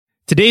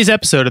Today's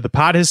episode of The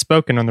Pod Has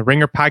Spoken on the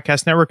Ringer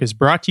Podcast Network is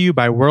brought to you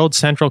by World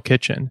Central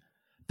Kitchen.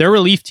 Their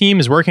relief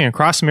team is working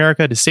across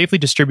America to safely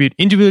distribute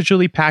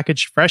individually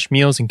packaged fresh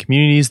meals in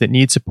communities that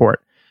need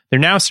support. They're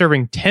now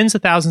serving tens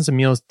of thousands of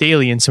meals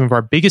daily in some of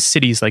our biggest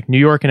cities like New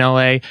York and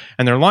LA,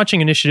 and they're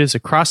launching initiatives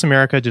across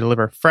America to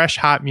deliver fresh,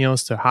 hot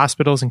meals to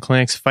hospitals and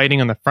clinics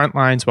fighting on the front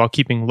lines while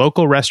keeping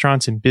local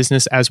restaurants in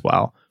business as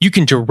well. You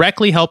can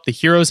directly help the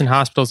heroes in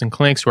hospitals and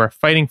clinics who are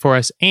fighting for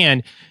us,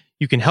 and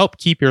you can help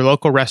keep your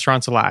local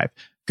restaurants alive.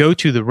 Go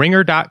to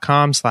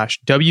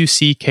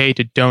theringer.com/WCK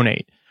to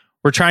donate.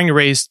 We're trying to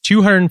raise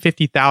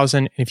 $250,000,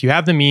 and if you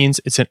have the means,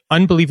 it's an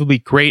unbelievably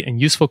great and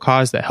useful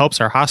cause that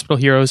helps our hospital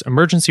heroes,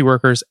 emergency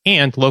workers,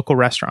 and local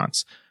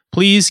restaurants.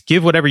 Please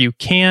give whatever you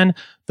can.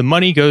 The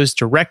money goes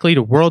directly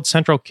to World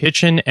Central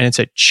Kitchen, and it's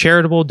a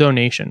charitable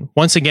donation.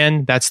 Once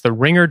again, that's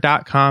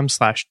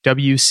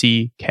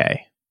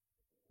theringer.com/WCK.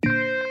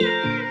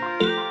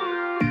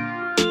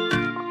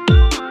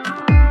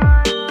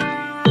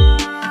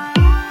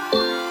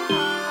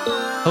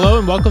 Hello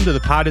and welcome to The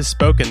Pod Has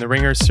Spoken, the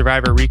Ringer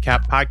Survivor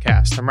Recap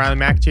Podcast. I'm Riley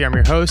McAtee. I'm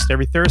your host.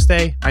 Every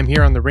Thursday, I'm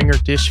here on the Ringer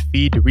Dish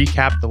feed to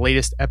recap the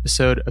latest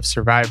episode of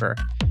Survivor.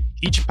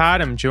 Each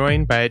pod, I'm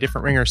joined by a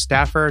different Ringer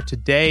staffer.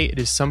 Today, it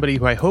is somebody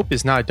who I hope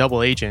is not a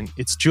double agent.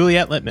 It's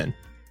Juliet Litman.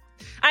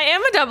 I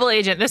am a double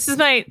agent. This is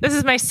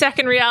my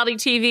second reality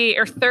TV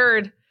or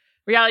third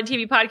reality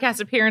TV podcast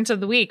appearance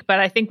of the week, but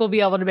I think we'll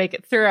be able to make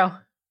it through.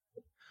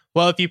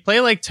 Well, if you play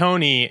like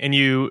Tony and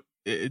you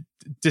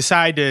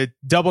decide to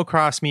double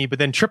cross me, but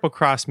then triple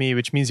cross me,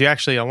 which means you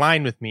actually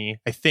align with me,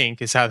 I think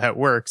is how that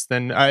works,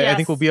 then I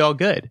think we'll be all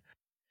good.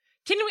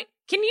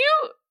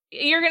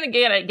 You're going to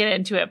get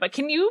into it, but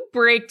can you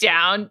break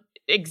down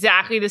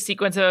exactly the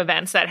sequence of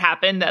events that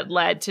happened that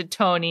led to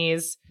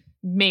Tony's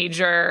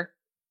major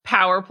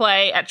power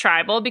play at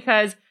Tribal?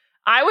 Because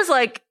I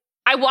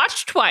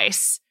watched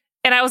twice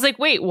and I was like,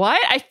 wait,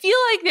 what? I feel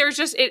like there's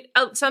just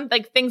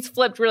things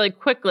flipped really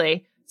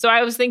quickly. So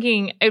I was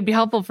thinking it would be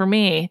helpful for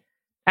me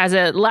as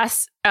a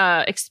less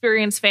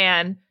experienced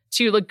fan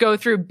to go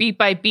through beat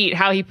by beat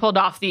how he pulled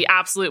off the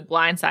absolute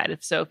blindside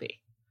of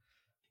Sophie.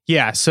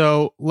 Yeah,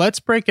 so let's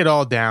break it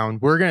all down.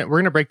 We're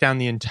gonna break down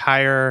the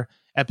entire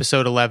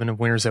episode 11 of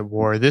Winners at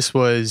War. This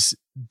was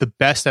the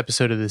best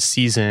episode of the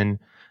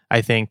season,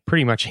 I think,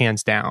 pretty much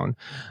hands down.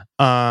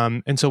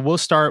 And so we'll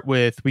start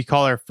with, we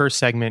call our first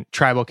segment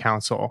Tribal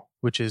Council,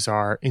 which is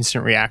our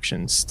instant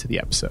reactions to the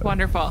episode.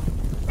 Wonderful.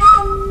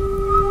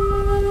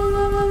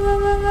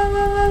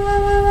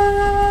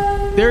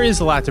 There is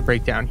a lot to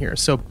break down here.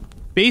 So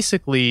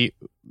basically,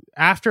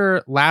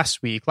 after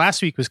last week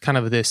was kind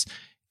of this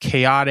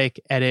chaotic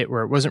edit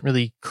where it wasn't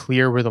really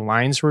clear where the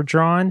lines were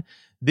drawn.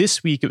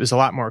 This week, it was a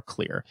lot more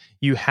clear.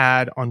 You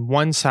had, on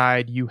one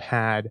side, you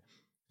had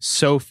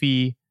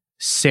Sophie,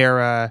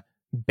 Sarah,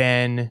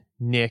 Ben,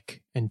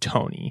 Nick, and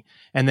Tony.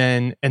 And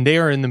they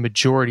are in the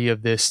majority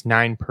of this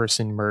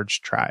 9-person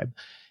merged tribe.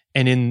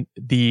 And in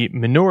the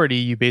minority,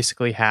 you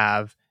basically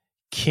have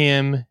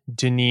Kim,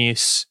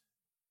 Denise,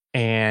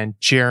 and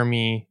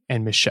Jeremy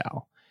and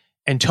Michelle.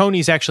 And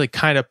Tony's actually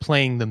kind of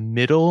playing the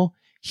middle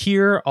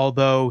here,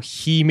 although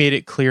he made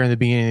it clear in the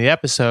beginning of the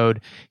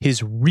episode,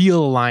 his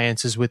real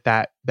alliance is with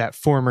that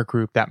former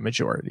group, that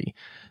majority.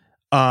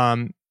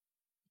 Kim,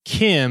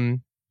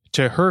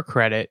 to her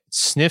credit,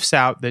 sniffs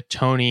out that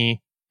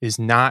Tony is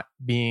not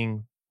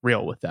being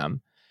real with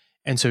them.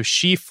 And so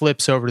she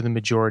flips over to the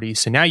majority.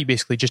 So now you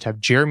basically just have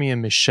Jeremy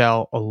and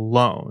Michelle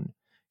alone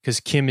because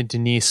Kim and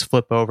Denise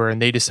flip over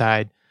and they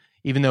decide,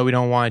 even though we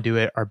don't want to do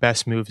it, our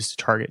best move is to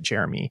target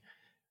Jeremy.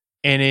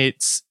 And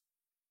it's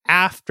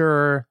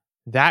after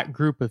that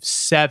group of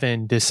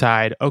 7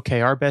 decide, okay,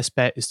 our best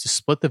bet is to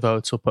split the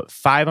votes. We'll put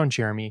 5 on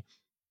Jeremy,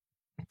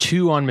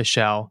 2 on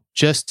Michelle,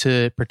 just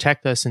to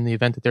protect us in the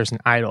event that there's an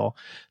idol,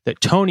 that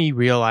Tony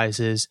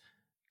realizes,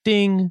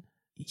 ding,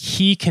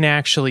 he can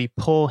actually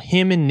pull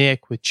him and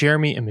Nick with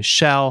Jeremy and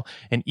Michelle.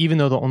 And even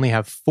though they'll only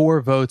have 4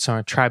 votes on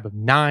a tribe of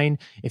 9,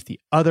 if the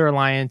other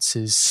alliance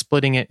is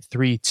splitting it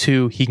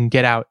 3-2, he can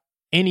get out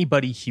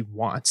anybody he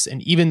wants.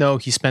 And even though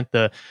he spent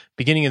the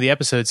beginning of the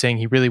episode saying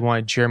he really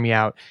wanted Jeremy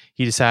out,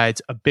 he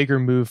decides a bigger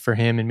move for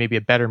him and maybe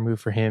a better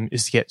move for him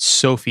is to get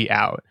Sophie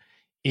out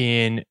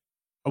in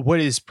what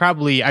is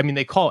probably, I mean,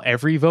 they call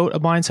every vote a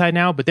blindside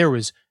now, but there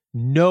was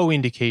no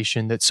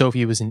indication that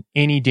Sophie was in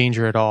any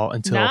danger at all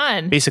until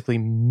basically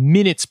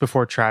minutes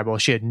before Tribal.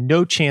 She had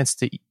no chance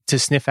to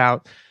sniff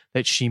out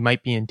that she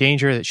might be in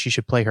danger, that she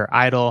should play her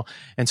idol.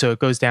 And so it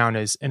goes down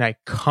as an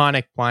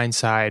iconic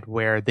blindside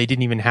where they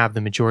didn't even have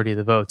the majority of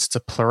the votes. It's a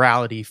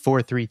plurality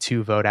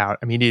 4-3-2 vote out.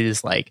 I mean, it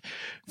is like,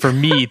 for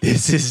me,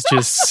 this is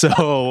just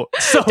so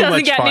Doesn't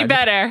much get fun. any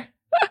better.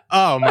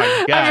 Oh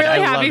my God. I'm really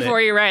happy for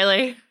you,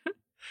 Riley.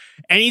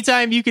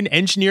 Anytime you can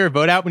engineer a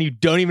vote out when you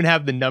don't even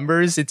have the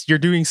numbers, you're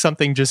doing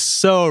something just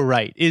so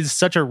right. It is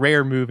such a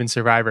rare move in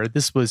Survivor.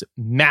 This was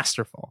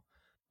masterful.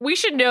 We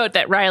should note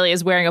that Riley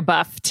is wearing a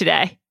buff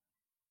today.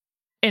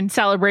 In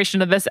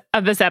celebration of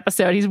this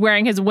episode, he's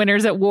wearing his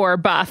Winners at War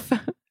buff.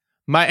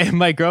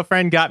 My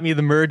girlfriend got me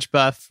the merge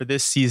buff for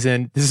this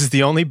season. This is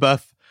the only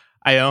buff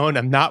I own.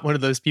 I'm not one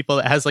of those people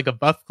that has like a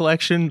buff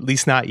collection, at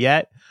least not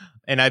yet.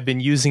 And I've been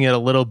using it a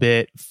little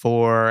bit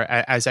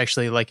as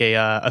actually like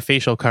a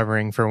facial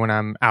covering for when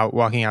I'm out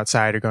walking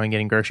outside or going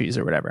getting groceries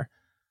or whatever.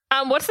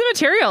 What's the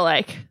material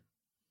like?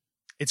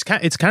 It's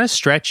kind of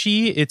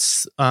stretchy.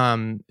 It's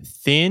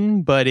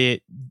thin, but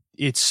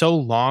it's so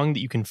long that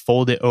you can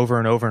fold it over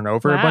and over and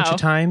over a bunch of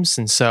times,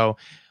 and so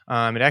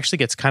it actually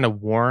gets kind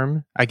of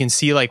warm. I can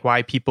see like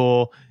why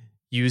people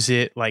use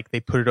it, like they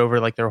put it over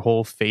like their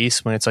whole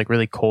face when it's like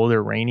really cold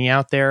or rainy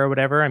out there or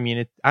whatever. I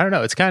mean, I don't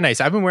know. It's kind of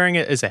nice. I've been wearing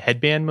it as a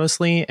headband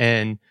mostly,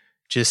 and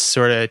just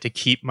sort of to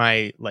keep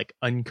my like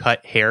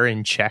uncut hair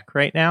in check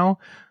right now.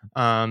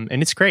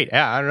 And it's great.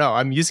 Yeah, I don't know.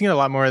 I'm using it a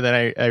lot more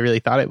than I really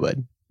thought it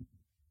would.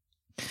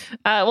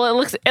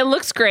 Well, it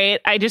looks great.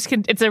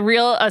 It's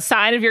a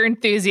sign of your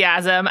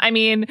enthusiasm. I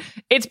mean,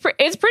 it's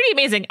pretty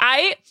amazing.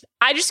 I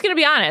just gonna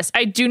be honest.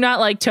 I do not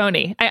like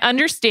Tony. I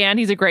understand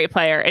he's a great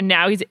player and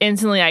now he's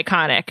instantly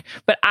iconic,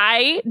 but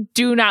I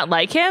do not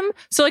like him.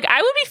 So like,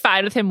 I would be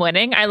fine with him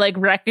winning. I like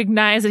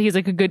recognize that he's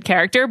like a good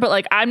character, but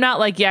like, I'm not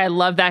like, yeah, I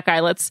love that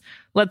guy. Let's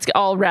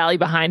all rally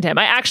behind him.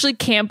 I actually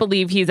can't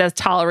believe he's as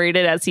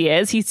tolerated as he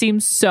is. He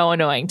seems so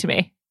annoying to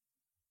me.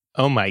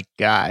 Oh my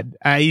God.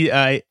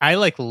 I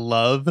like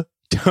love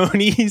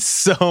Tony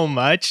so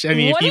much. I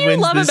mean, what if he do you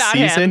wins love this about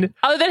season, him,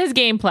 other than his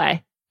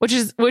gameplay,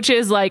 which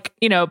is like,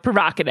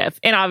 provocative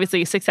and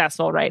obviously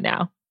successful right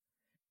now?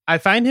 I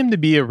find him to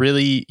be a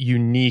really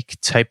unique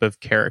type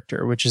of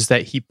character, which is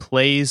that he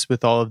plays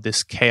with all of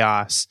this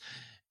chaos,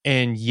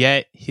 and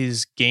yet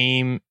his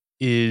game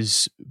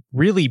is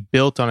really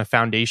built on a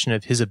foundation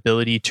of his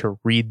ability to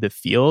read the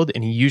field,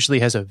 and he usually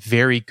has a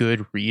very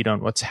good read on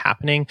what's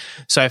happening.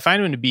 So I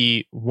find him to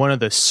be one of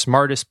the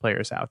smartest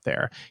players out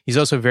there. He's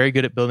also very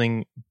good at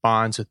building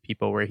bonds with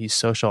people where he's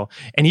social,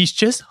 and he's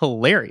just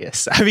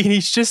hilarious. I mean,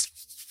 he's just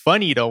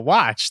funny to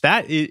watch.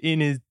 That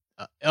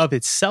of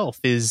itself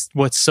is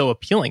what's so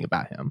appealing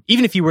about him.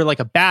 Even if he were like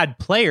a bad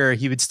player,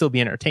 he would still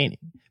be entertaining,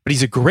 but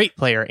he's a great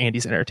player and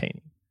he's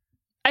entertaining.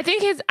 I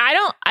think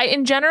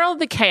in general,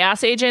 the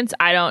Chaos Agents,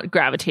 I don't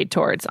gravitate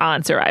towards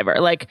on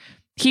Survivor. Like,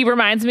 he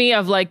reminds me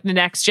of like the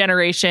next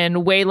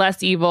generation, way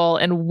less evil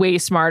and way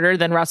smarter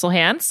than Russell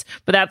Hantz,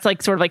 but that's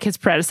like sort of like his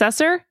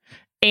predecessor.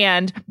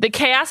 And the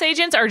Chaos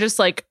Agents are just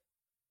like,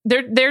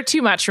 they're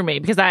too much for me,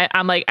 because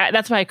I'm like,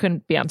 that's why I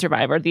couldn't be on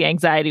Survivor. The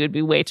anxiety would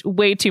be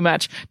way too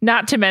much.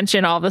 Not to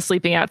mention all the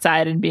sleeping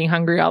outside and being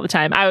hungry all the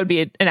time. I would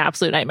be an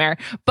absolute nightmare.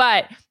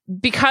 But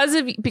because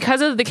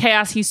of the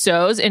chaos he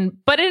sows,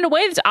 but in a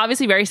way that's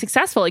obviously very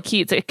successful. Like,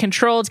 it's a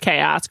controlled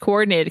chaos,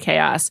 coordinated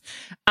chaos.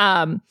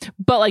 But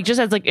like, just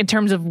as like in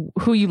terms of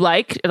who you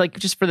like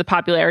just for the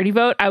popularity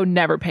vote, I would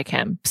never pick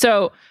him.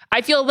 So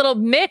I feel a little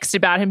mixed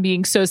about him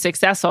being so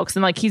successful, because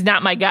like, he's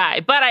not my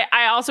guy. But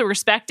I also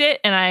respect it,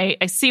 and I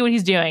see what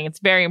he's doing. It's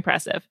very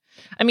impressive.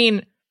 I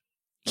mean,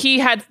 he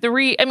had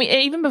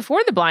even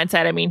before the blind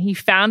side, I mean, he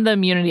found the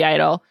immunity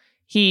idol.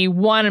 He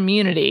won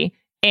immunity.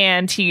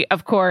 And he,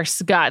 of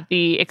course, got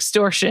the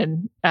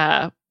extortion,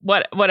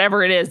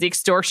 whatever it is, the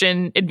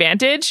extortion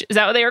advantage. Is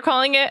that what they were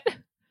calling it?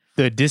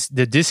 The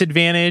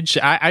disadvantage.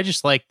 I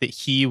just like that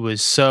he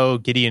was so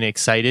giddy and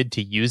excited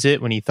to use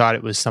it when he thought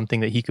it was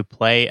something that he could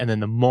play. And then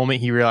the moment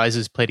he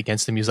realizes played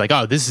against him, he was like,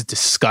 oh, this is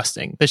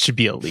disgusting. This should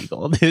be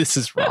illegal. This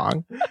is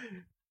wrong.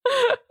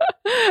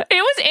 It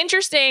was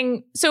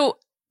interesting. So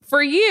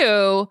for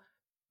you,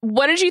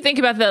 what did you think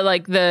about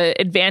the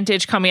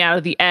advantage coming out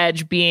of the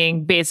edge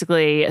being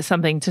basically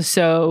something to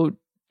sow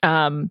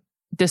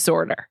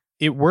disorder?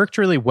 It worked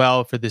really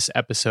well for this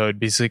episode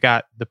because it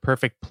got the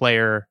perfect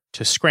player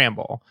to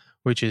scramble,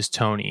 which is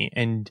Tony.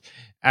 And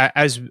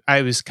as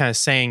I was kind of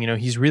saying,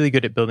 he's really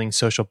good at building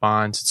social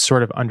bonds. It's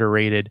sort of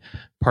underrated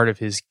part of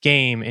his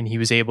game. And he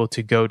was able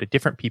to go to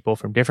different people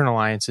from different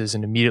alliances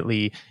and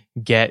immediately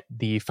get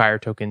the fire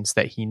tokens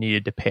that he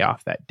needed to pay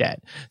off that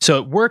debt. So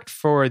it worked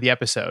for the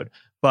episode,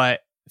 but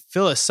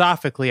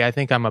philosophically, I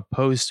think I'm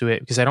opposed to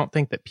it, because I don't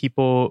think that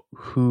people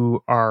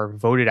who are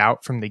voted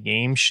out from the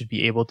game should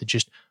be able to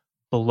just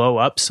blow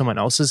up someone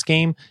else's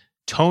game.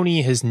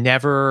 Tony has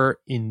never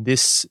in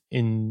this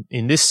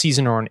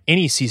season or in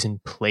any season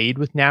played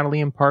with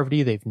Natalie and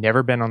Parvati. They've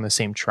never been on the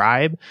same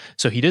tribe,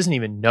 so he doesn't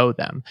even know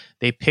them.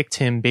 They picked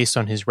him based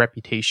on his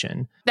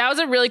reputation. That was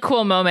a really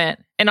cool moment,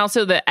 and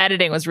also the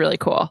editing was really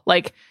cool.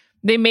 Like,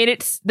 they made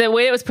it, the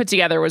way it was put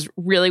together was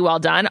really well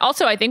done.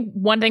 Also, I think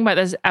one thing about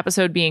this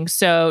episode being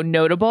so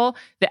notable,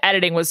 the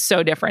editing was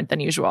so different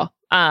than usual.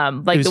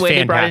 Like, it was the way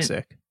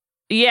fantastic.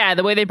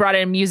 the way they brought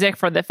in music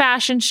for the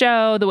fashion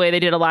show, the way they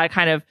did a lot of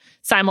kind of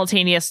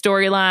simultaneous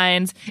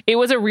storylines. It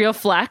was a real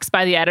flex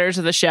by the editors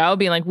of the show,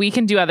 being like, we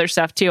can do other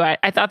stuff too.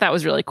 I thought that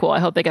was really cool. I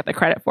hope they get the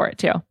credit for it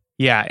too.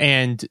 Yeah,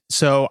 and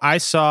so I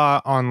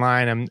saw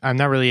online, I'm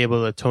not really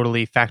able to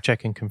totally fact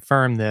check and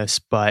confirm this,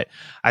 but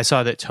I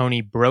saw that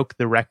Tony broke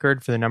the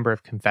record for the number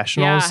of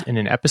confessionals in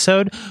an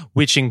episode,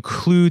 which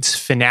includes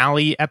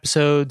finale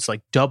episodes,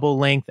 like double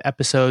length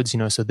episodes,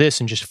 so this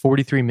in just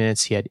 43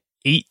 minutes, he had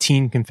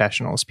 18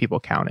 confessionals people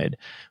counted,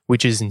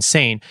 which is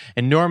insane.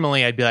 And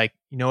normally I'd be like,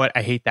 you know what?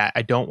 I hate that.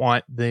 I don't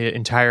want the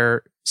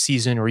entire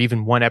season or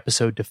even one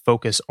episode to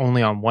focus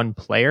only on one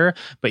player,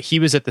 but he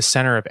was at the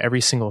center of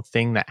every single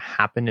thing that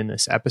happened in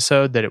this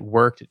episode, that it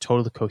worked. It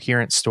told a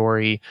coherent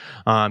story.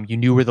 You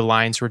knew where the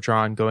lines were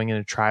drawn going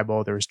into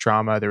Tribal. There was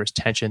drama, there was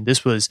tension.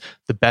 This was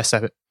the best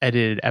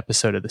edited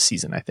episode of the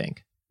season, I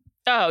think.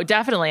 Oh,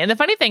 definitely. And the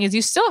funny thing is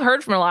you still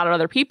heard from a lot of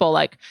other people.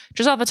 Like,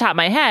 just off the top of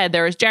my head,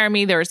 there was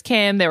Jeremy, there was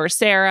Kim, there was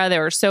Sarah,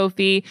 there was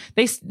Sophie.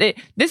 This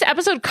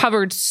episode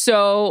covered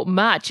so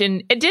much,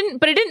 and it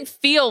didn't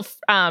feel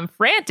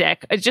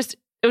frantic. It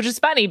was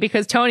just funny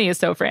because Tony is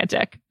so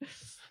frantic.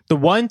 The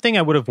one thing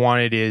I would have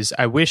wanted is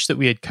I wish that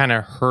we had kind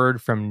of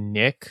heard from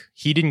Nick.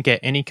 He didn't get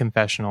any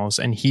confessionals,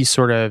 and he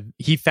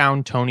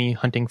found Tony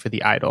hunting for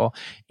the idol,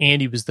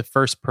 and he was the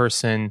first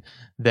person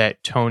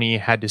that Tony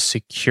had to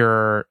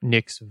secure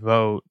Nick's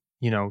vote,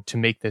 to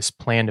make this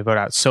plan to vote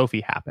out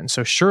Sophie happen.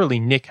 So surely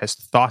Nick has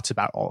thoughts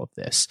about all of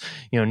this.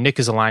 Nick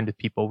is aligned with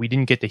people. We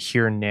didn't get to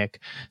hear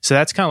Nick. So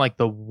that's kind of like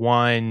the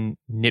one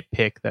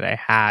nitpick that I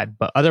had.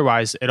 But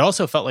otherwise, it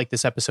also felt like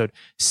this episode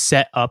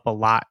set up a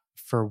lot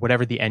for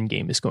whatever the end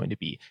game is going to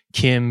be.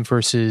 Kim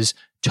versus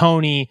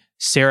Tony,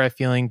 Sarah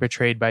feeling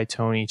betrayed by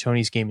Tony,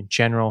 Tony's game in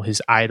general,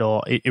 his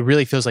idol. It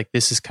really feels like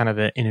this is kind of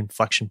an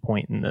inflection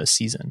point in the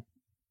season.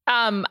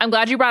 I'm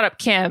glad you brought up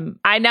Kim.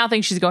 I now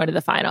think she's going to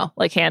the final,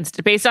 like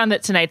based on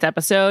tonight's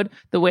episode,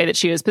 the way that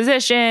she was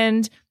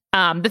positioned,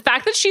 the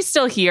fact that she's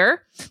still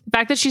here, the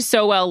fact that she's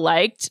so well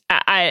liked,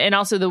 and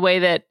also the way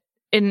that,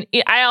 and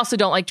I also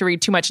don't like to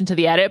read too much into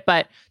the edit,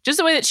 but just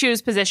the way that she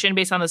was positioned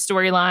based on the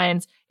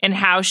storylines and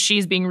how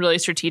she's being really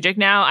strategic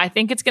now, I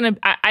think it's going to,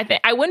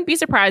 I wouldn't be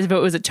surprised if it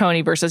was a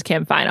Tony versus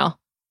Kim final.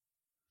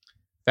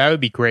 That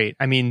would be great.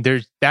 I mean,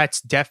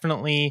 that's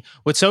definitely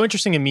what's so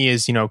interesting to me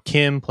is,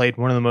 Kim played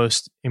one of the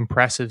most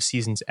impressive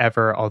seasons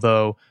ever,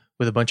 although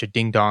with a bunch of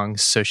ding dongs.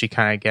 So she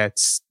kind of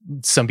gets,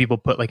 some people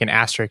put like an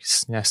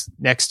asterisk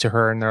next to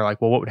her, and they're like,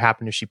 well, what would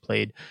happen if she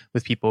played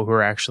with people who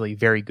are actually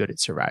very good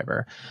at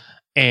Survivor?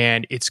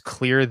 And it's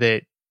clear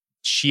that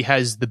she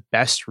has the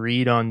best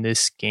read on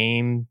this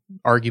game,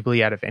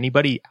 arguably out of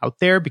anybody out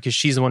there, because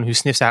she's the one who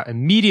sniffs out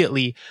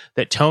immediately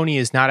that Tony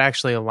is not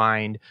actually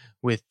aligned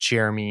with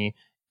Jeremy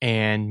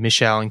and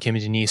Michelle and Kim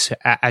and Denise,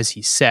 as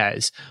he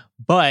says.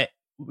 But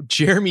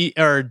Jeremy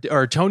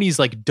or Tony's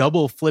like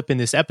double flip in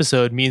this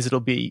episode means it'll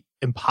be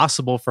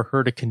impossible for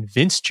her to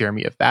convince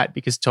Jeremy of that,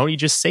 because Tony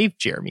just saved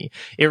Jeremy.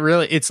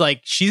 It's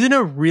like she's in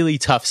a really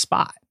tough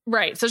spot.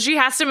 Right. So she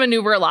has to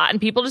maneuver a lot, and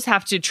people just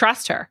have to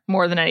trust her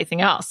more than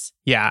anything else.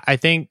 Yeah, I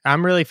think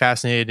I'm really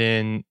fascinated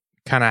in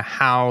kind of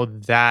how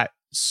that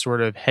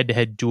sort of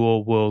head-to-head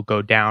duel will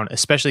go down,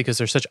 especially because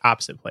they're such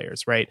opposite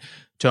players, right?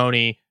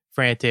 Tony,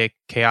 frantic,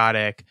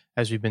 chaotic,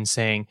 as we've been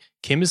saying.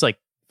 Kim is like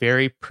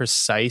very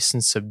precise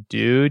and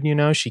subdued,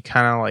 she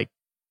kind of like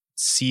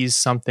sees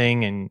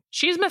something, and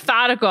she's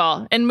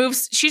methodical and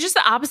moves. She's just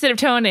the opposite of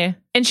Tony,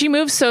 and she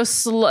moves so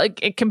slow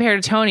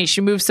compared to Tony. She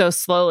moves so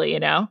slowly,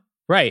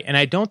 Right. And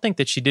I don't think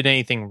that she did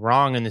anything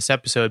wrong in this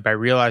episode by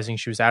realizing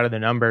she was out of the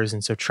numbers,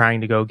 and so trying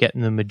to go get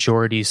in the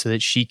majority so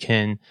that she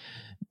can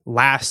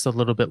last a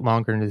little bit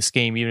longer into this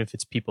game, even if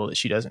it's people that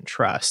she doesn't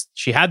trust.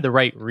 She had the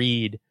right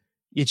read.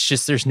 It's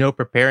just there's no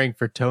preparing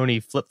for Tony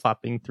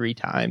flip-flopping 3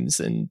 times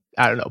and,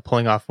 I don't know,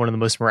 pulling off one of the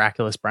most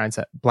miraculous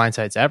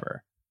blindsides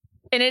ever.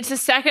 And it's the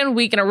second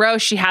week in a row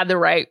she had the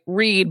right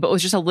read, but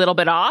was just a little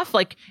bit off.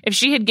 Like if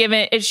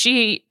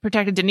she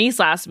protected Denise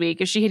last week,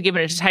 if she had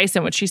given it to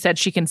Tyson, which she said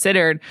she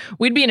considered,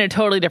 we'd be in a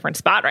totally different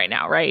spot right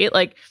now, right?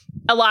 Like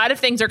a lot of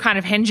things are kind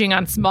of hinging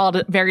on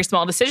very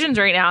small decisions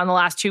right now in the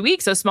last 2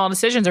 weeks. Those small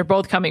decisions are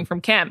both coming from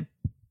Kim,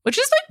 which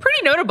is like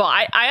pretty notable.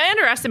 I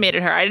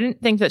underestimated her. I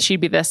didn't think that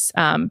she'd be this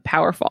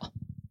powerful.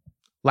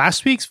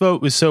 Last week's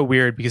vote was so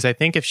weird because I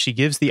think if she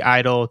gives the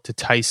idol to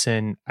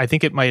Tyson, I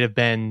think it might have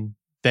been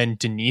then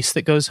Denise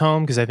that goes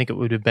home, because I think it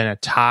would have been a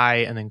tie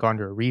and then gone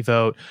to a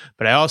revote.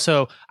 But I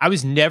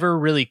was never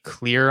really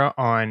clear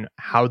on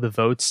how the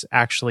votes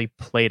actually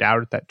played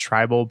out at that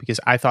tribal, because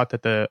I thought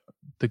that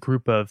the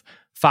group of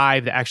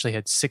 5 that actually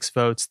had 6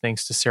 votes,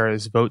 thanks to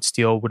Sarah's vote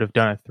steal, would have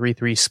done a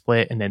 3-3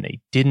 split, and then they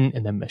didn't,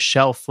 and then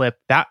Michelle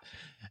flipped. That,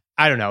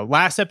 I don't know.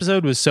 Last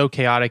episode was so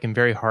chaotic and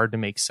very hard to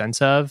make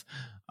sense of.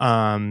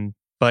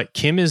 But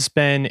Kim has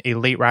been a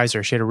late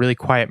riser. She had a really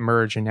quiet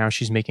merge, and now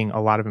she's making a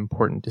lot of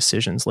important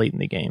decisions late in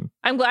the game.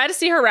 I'm glad to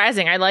see her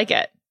rising. I like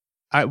it.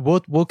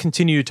 We'll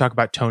continue to talk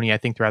about Tony, I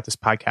think, throughout this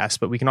podcast,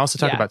 but we can also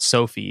talk about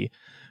Sophie,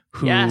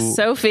 who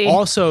Sophie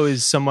also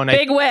is someone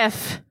big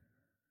whiff.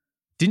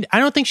 I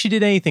don't think she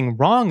did anything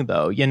wrong,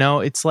 though.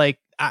 It's like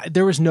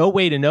there was no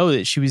way to know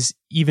that she was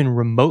even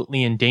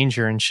remotely in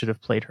danger and should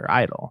have played her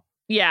idol.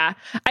 Yeah,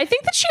 I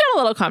think that she got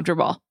a little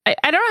comfortable.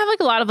 I don't have like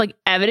a lot of like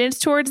evidence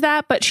towards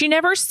that, but she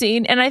never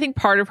seen. And I think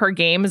part of her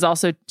game is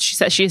also,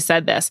 she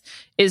said this,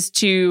 is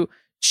to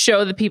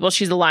show the people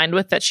she's aligned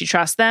with that she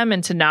trusts them,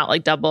 and to not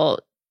like double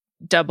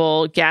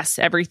double guess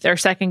or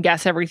second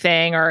guess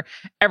everything, or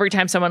every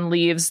time someone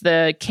leaves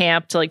the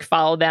camp to like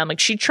follow them. Like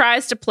she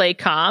tries to play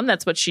calm.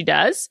 That's what she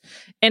does.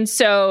 And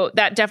so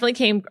that definitely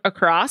came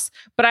across.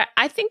 But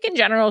I think in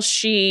general,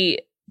 she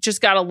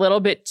just got a little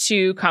bit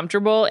too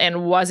comfortable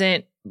and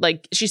wasn't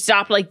like, she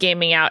stopped like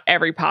gaming out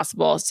every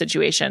possible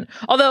situation.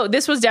 Although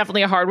this was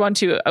definitely a hard one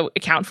to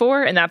account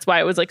for, and that's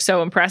why it was like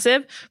so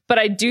impressive. But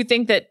I do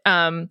think that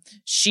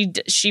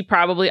she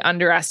probably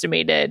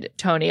underestimated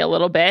Tony a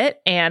little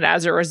bit, and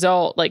as a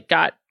result, like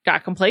got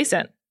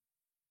complacent.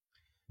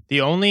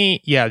 The only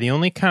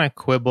kind of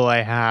quibble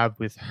I have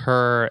with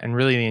her and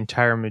really the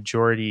entire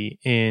majority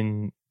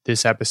in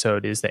this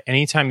episode is that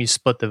anytime you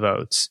split the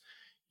votes,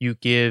 you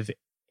give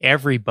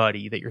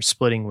everybody that you're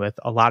splitting with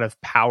a lot of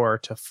power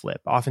to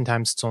flip.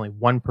 Oftentimes it's only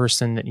one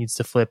person that needs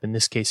to flip. In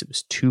this case, it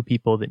was two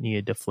people that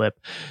needed to flip.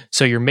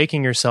 So you're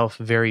making yourself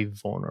very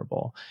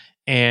vulnerable.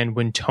 And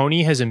when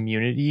Tony has the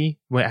immunity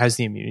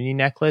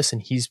necklace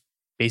and he's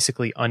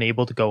basically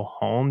unable to go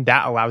home,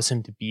 that allows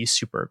him to be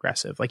super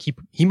aggressive. Like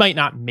he might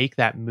not make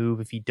that move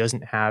if he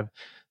doesn't have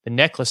the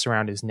necklace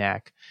around his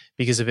neck,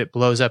 because if it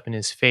blows up in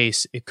his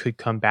face, it could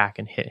come back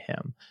and hit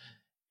him.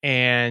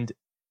 And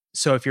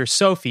so if you're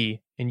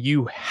Sophie and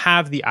you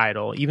have the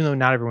idol, even though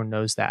not everyone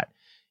knows that,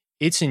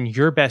 it's in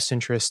your best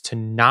interest to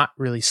not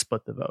really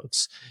split the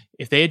votes.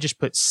 If they had just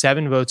put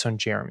 7 votes on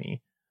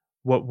Jeremy,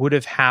 what would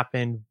have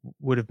happened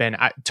would have been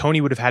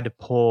Tony would have had to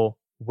pull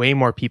way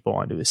more people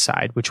onto his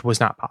side, which was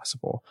not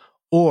possible.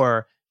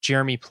 Or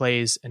Jeremy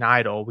plays an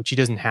idol, which he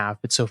doesn't have,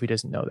 but Sophie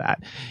doesn't know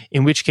that.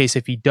 In which case,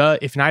 if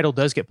an idol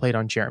does get played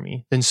on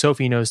Jeremy, then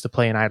Sophie knows to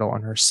play an idol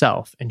on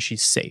herself and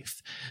she's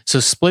safe. So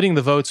splitting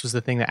the votes was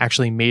the thing that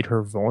actually made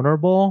her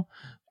vulnerable.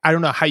 I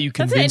don't know how you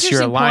convince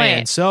your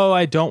alliance. So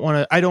I don't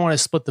want to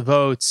split the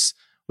votes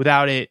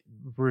without it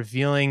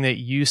revealing that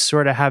you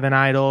sort of have an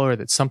idol or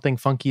that something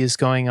funky is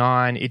going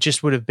on. It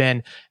just would have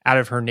been out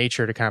of her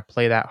nature to kind of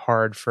play that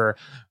hard for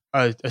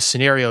a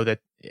scenario that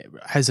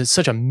has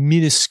such a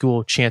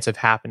minuscule chance of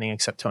happening,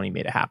 except Tony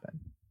made it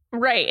happen.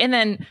 Right. And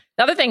then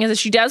the other thing is that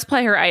she does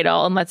play her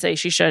idol, and let's say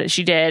she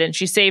did, and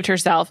she saved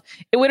herself.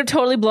 It would have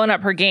totally blown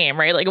up her game,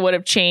 right? Like it would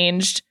have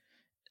changed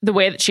the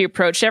way that she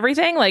approached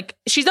everything. Like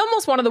she's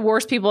almost one of the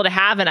worst people to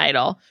have an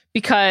idol,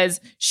 because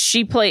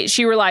she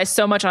relies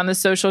so much on the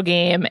social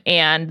game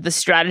and the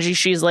strategy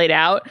she's laid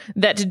out,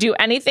 that to do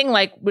anything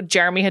like what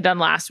Jeremy had done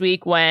last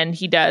week when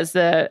he does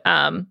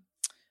the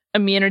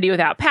immunity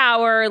without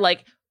power,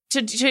 like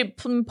to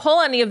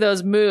pull any of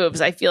those moves,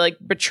 I feel like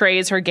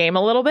betrays her game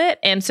a little bit.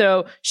 And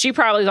so she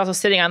probably is also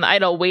sitting on the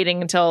idol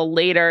waiting until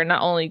later,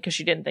 not only because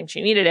she didn't think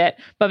she needed it,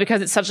 but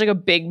because it's such like a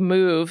big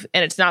move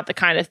and it's not the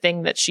kind of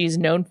thing that she's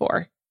known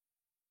for.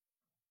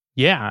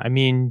 Yeah, I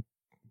mean,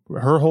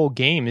 her whole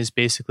game is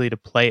basically to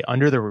play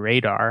under the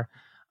radar.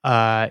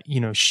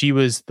 She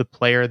was the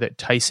player that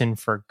Tyson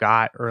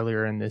forgot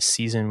earlier in this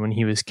season when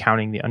he was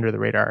counting the under the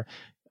radar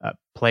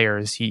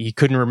players. He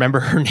couldn't remember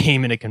her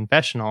name in a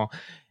confessional.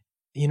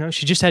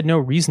 She just had no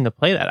reason to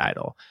play that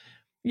idol.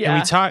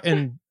 Yeah.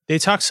 And they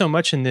talk so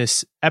much in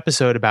this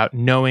episode about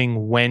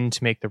knowing when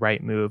to make the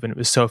right move. And it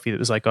was Sophie that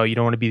was like, oh, you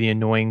don't want to be the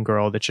annoying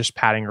girl that's just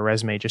padding her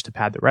resume just to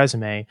pad the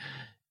resume.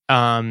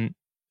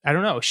 I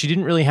don't know. She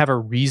didn't really have a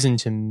reason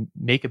to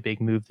make a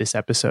big move this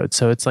episode.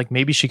 So it's like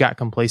maybe she got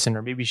complacent,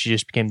 or maybe she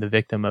just became the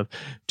victim of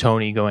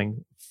Tony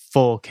going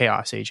full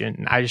chaos agent.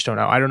 And I just don't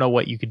know. I don't know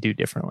what you could do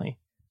differently.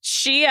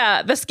 She,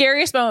 the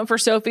scariest moment for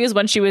Sophie is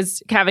when she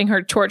was having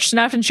her torch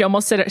snuffed and she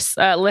almost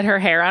lit her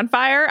hair on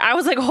fire. I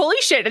was like, holy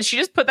shit. Did she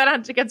just put that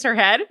on against her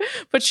head?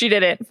 But she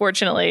didn't,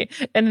 fortunately.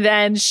 And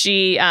then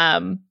she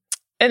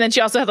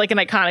also had like an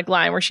iconic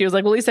line where she was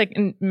like, well, at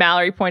least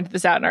Mallory pointed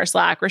this out in our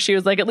Slack, where she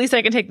was like, at least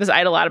I can take this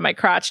idol out of my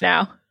crotch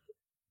now.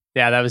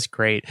 Yeah, that was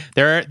great.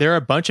 There are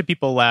a bunch of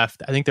people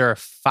left. I think there are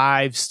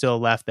 5 still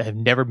left that have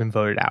never been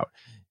voted out.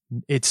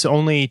 It's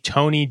only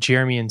Tony,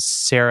 Jeremy, and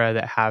Sarah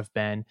that have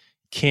been.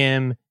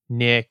 Kim,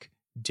 Nick,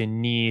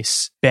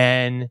 Denise,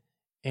 Ben,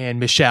 and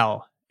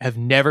Michelle have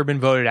never been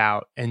voted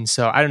out. And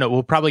so I don't know,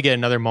 we'll probably get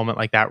another moment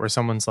like that where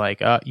someone's like,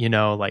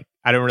 like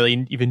I don't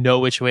really even know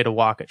which way to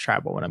walk at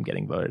Tribal when I'm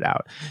getting voted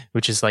out,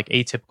 which is like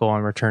atypical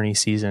on returning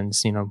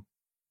seasons.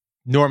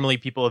 Normally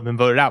people have been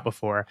voted out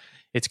before.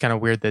 It's kind of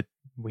weird that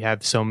we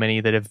have so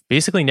many that have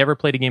basically never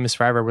played a game of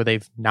Survivor where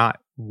they've not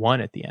won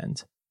at the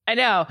end. I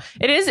know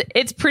it is.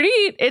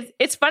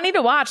 It's funny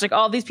to watch, like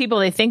all these people,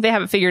 they think they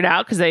have it figured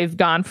out because they've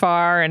gone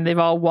far and they've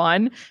all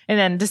won. And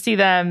then to see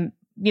them,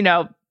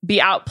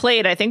 be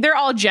outplayed. I think they're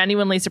all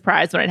genuinely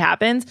surprised when it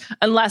happens,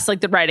 unless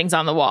like the writing's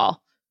on the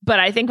wall. But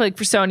I think like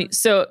for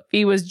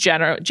Sophie was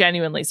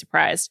genuinely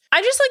surprised.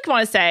 I just like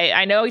want to say,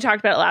 I know we talked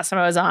about it last time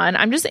I was on.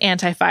 I'm just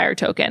anti-Fire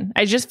Token.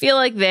 I just feel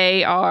like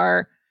they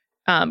are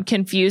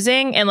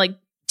confusing, and like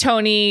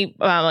Tony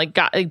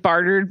got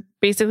bartered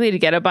basically to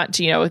get a bunch,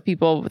 with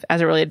people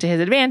as it related to his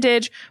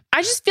advantage.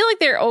 I just feel like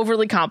they're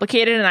overly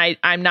complicated, and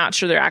I'm not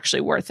sure they're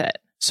actually worth it.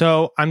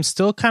 So I'm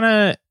still kind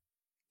of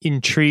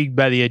intrigued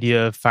by the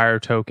idea of fire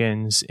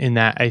tokens, in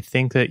that I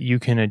think that you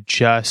can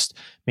adjust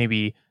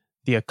maybe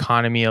the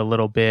economy a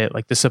little bit,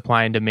 like the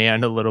supply and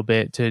demand a little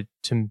bit to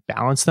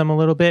balance them a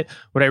little bit.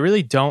 What I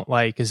really don't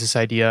like is this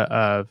idea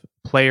of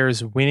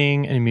players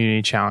winning an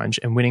immunity challenge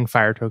and winning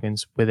fire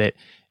tokens with it,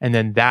 and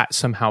then that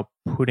somehow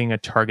putting a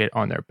target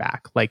on their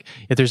back. Like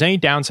if there's any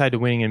downside to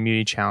winning an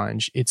immunity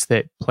challenge, it's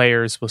that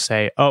players will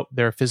say, oh,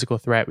 they're a physical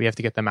threat, we have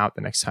to get them out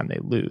the next time they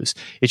lose.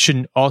 It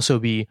shouldn't also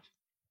be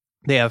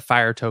they have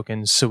fire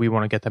tokens, so we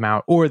want to get them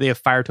out, or they have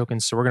fire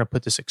tokens, so we're going to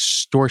put this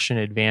extortion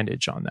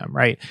advantage on them,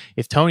 right?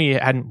 If Tony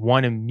hadn't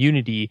won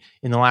immunity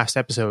in the last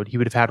episode, he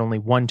would have had only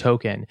one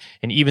token.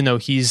 And even though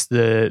he's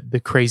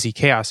the crazy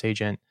chaos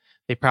agent,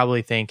 they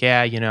probably think,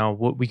 yeah,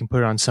 we can put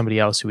it on somebody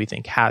else who we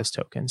think has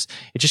tokens.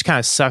 It just kind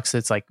of sucks that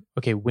it's like,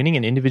 okay, winning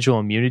an individual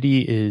immunity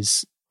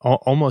is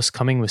almost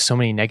coming with so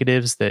many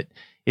negatives that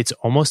it's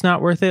almost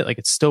not worth it. Like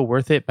it's still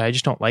worth it, but I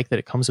just don't like that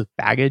it comes with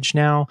baggage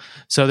now.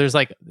 So there's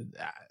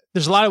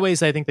a lot of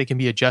ways I think they can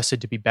be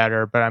adjusted to be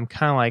better, but I'm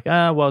kind of like,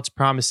 well, it's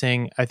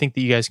promising. I think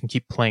that you guys can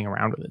keep playing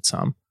around with it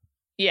some.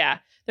 Yeah.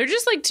 They're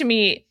just like, to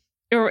me,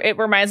 it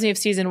reminds me of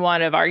season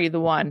 1 of Argue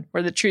the One,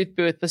 where the truth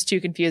booth was too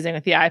confusing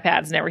with the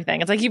iPads and everything.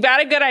 It's like, you've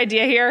got a good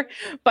idea here,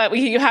 but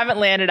you haven't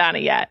landed on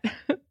it yet.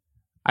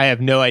 I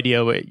have no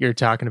idea what you're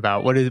talking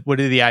about. What are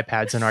the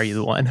iPads in Argue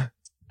the One?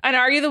 And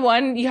Argue the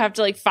One, you have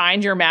to like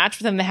find your match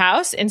within the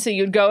house. And so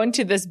you'd go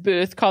into this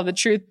booth called the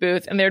Truth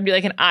Booth, and there'd be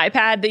like an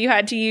iPad that you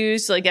had to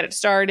use to like get it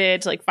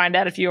started, to like find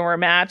out if you were a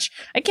match.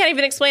 I can't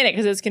even explain it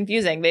because it's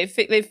confusing. They've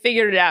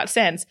figured it out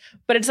since.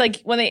 But it's like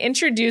when they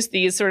introduce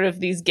these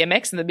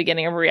gimmicks in the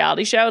beginning of a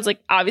reality show, it's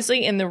like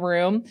obviously in the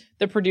room,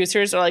 the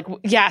producers are like,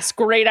 yes,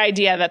 great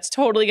idea. That's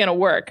totally going to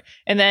work.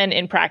 And then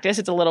in practice,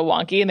 it's a little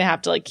wonky and they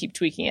have to like keep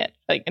tweaking it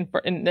like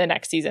in the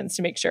next seasons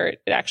to make sure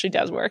it actually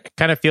does work.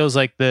 Kind of feels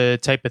like the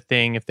type of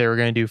thing, if they were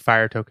going to do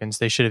fire tokens,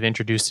 they should have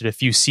introduced it a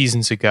few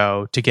seasons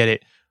ago to get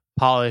it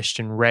polished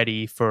and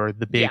ready for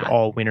the big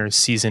all winners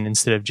season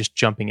instead of just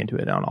jumping into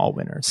it on all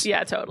winners.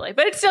 Yeah, totally.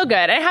 But it's still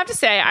good. I have to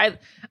say,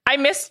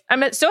 I'm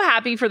so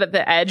happy for that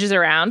the Edge is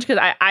around, because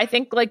I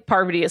think like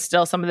Parvati is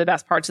still some of the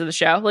best parts of the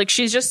show. Like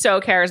she's just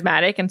so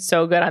charismatic and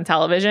so good on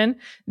television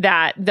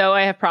that though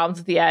I have problems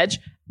with the Edge,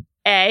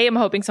 A, I'm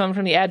hoping someone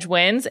from the Edge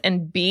wins,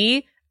 and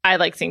B, I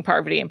like seeing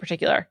Parvati in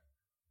particular.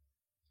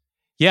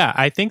 Yeah,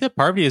 I think that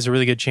Parvati has a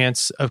really good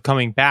chance of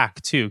coming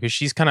back too, because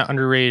she's kind of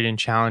underrated in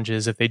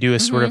challenges. If they do a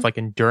sort of like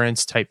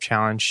endurance type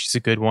challenge, she's a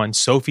good one.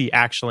 Sophie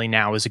actually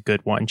now is a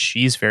good one.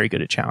 She's very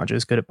good at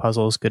challenges, good at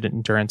puzzles, good at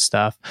endurance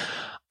stuff.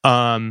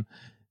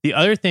 The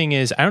other thing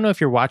is, I don't know if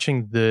you're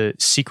watching the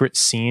secret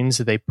scenes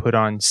that they put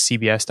on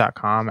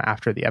CBS.com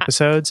after the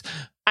episodes.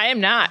 I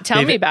am not.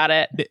 Tell me about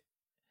it.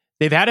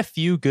 They've had a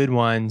few good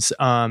ones.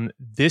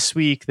 This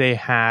week they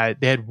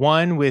had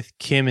one with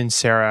Kim and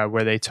Sarah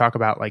where they talk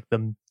about like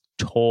the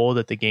toll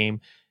that the game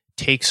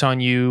takes on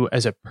you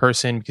as a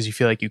person because you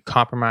feel like you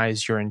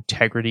compromise your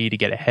integrity to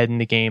get ahead in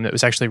the game. That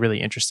was actually really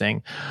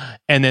interesting.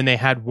 And then they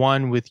had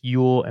one with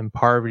Yul and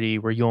Parvati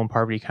where Yul and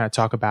Parvati kind of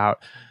talk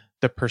about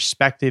the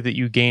perspective that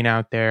you gain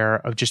out there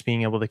of just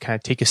being able to kind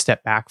of take a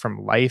step back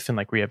from life and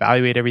like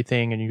reevaluate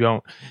everything. And you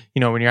don't,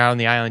 when you're out on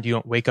the island, you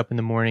don't wake up in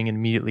the morning and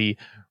immediately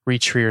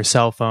reach for your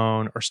cell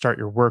phone or start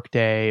your work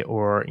day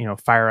or,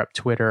 fire up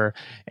Twitter.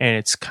 And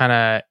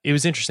it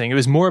was interesting. It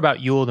was more about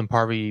Yul than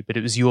Parvati, but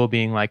it was Yul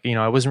being like,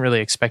 I wasn't really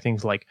expecting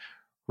to like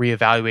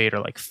reevaluate or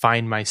like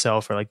find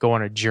myself or like go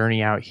on a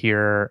journey out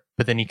here.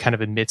 But then he kind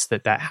of admits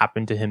that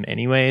happened to him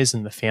anyways.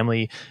 And the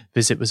family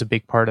visit was a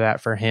big part of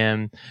that for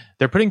him.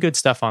 They're putting good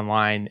stuff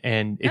online,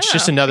 and it's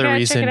just another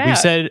reason.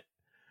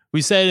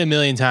 We said it a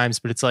million times,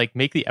 but it's like,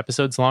 make the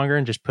episodes longer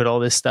and just put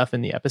all this stuff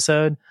in the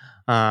episode.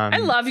 I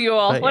love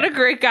Yul. What a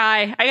great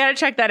guy. I got to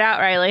check that out,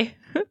 Riley.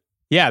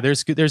 Yeah,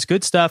 there's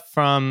good stuff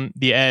from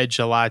the Edge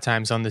a lot of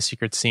times on the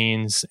secret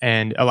scenes,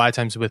 and a lot of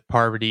times with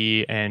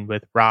Parvati and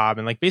with Rob,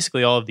 and like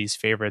basically all of these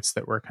favorites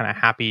that we're kind of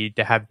happy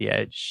to have the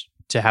Edge,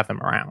 to have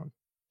them around.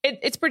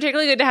 It's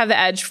particularly good to have the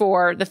Edge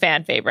for the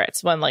fan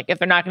favorites when like if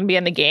they're not going to be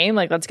in the game,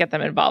 like let's get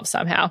them involved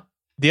somehow.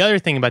 The other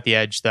thing about the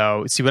Edge,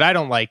 though, see, what I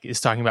don't like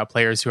is talking about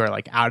players who are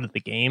like out of the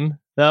game,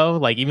 though.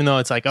 Like, even though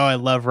it's like, oh, I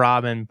love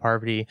Rob and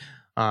Parvati,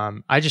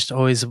 I just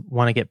always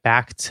want to get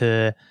back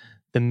to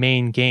the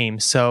main game.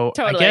 So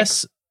totally.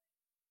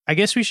 I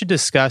guess we should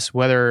discuss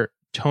whether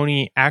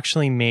Tony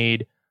actually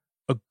made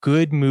a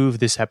good move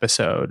this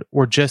episode,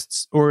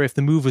 or if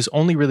the move was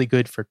only really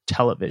good for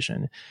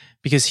television,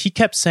 because he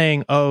kept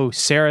saying, oh,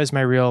 Sarah is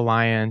my real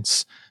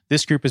alliance,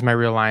 this group is my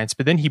real alliance,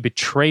 but then he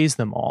betrays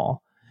them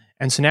all.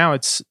 And so now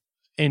it's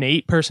an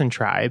 8-person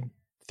tribe.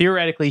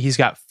 Theoretically, he's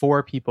got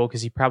 4 people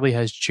because he probably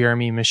has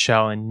Jeremy,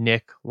 Michelle, and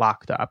Nick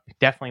locked up.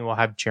 Definitely will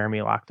have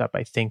Jeremy locked up,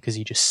 I think, because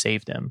he just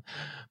saved him.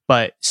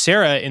 But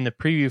Sarah in the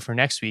preview for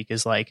next week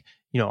is like,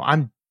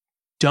 I'm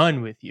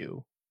done with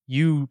you.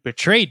 You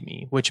betrayed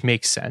me, which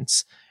makes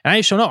sense. And I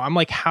just don't know. I'm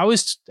like, how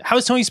is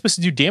Tony supposed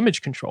to do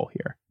damage control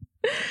here?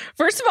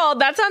 First of all,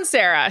 that's on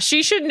Sarah.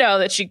 She should know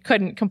that she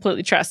couldn't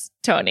completely trust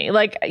Tony.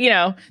 Like,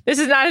 this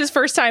is not his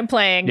first time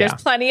playing. Yeah.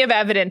 There's plenty of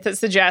evidence that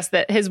suggests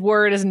that his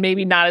word is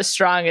maybe not as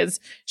strong as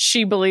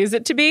she believes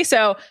it to be.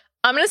 So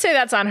I'm going to say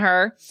that's on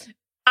her.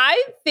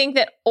 I think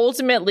that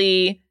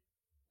ultimately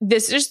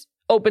this just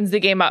opens the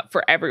game up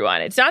for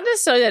everyone. It's not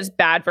necessarily that it's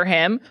bad for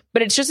him,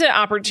 but it's just an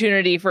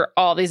opportunity for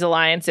all these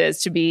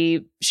alliances to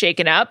be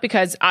shaken up,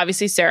 because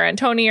obviously Sarah and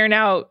Tony are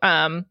now,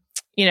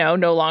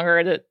 no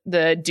longer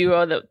the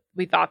duo that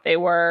we thought they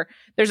were.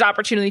 There's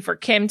opportunity for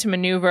Kim to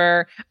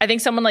maneuver. I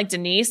think someone like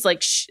Denise,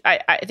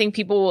 I think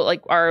people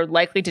are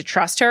likely to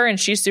trust her, and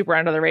she's super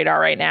under the radar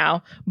right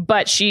now,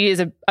 but she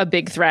is a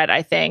big threat,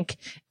 I think.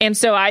 And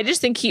so I just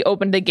think he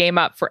opened the game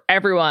up for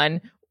everyone,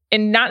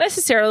 and not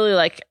necessarily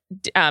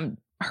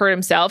hurt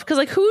himself,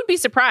 because who would be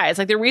surprised?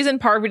 The reason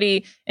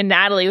Parvati and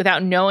Natalie,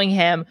 without knowing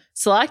him,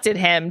 selected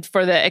him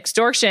for the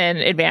extortion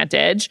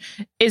advantage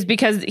is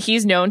because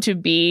he's known to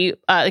be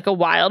a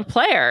wild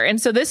player. And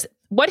so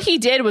what he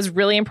did was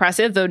really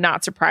impressive, though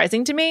not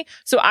surprising to me.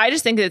 So I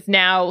just think that it's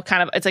now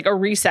it's like a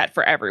reset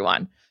for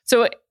everyone.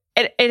 So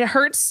it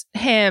hurts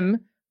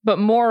him, but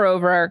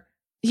moreover,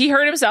 he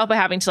hurt himself by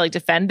having to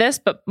defend this,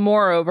 but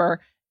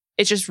moreover,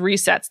 it just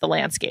resets the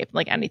landscape.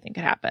 Anything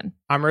could happen.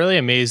 I'm really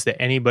amazed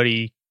that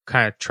anybody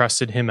kind of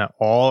trusted him at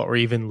all, or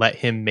even let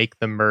him make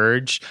the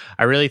merge.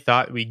 I really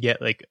thought we'd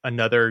get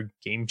another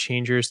Game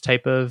Changers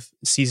type of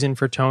season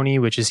for Tony,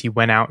 which is he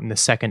went out in the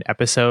second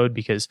episode,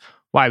 because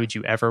why would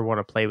you ever want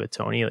to play with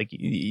Tony?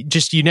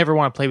 You never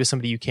want to play with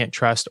somebody you can't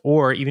trust,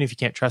 or even if you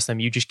can't trust them,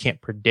 you just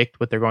can't predict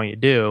what they're going to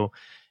do.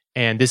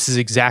 And this is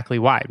exactly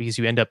why, because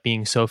you end up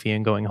being Sophie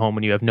and going home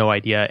when you have no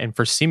idea, and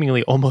for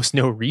seemingly almost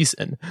no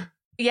reason.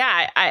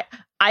 Yeah,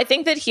 I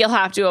think that he'll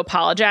have to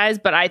apologize,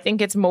 but I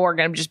think it's more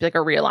going to just be a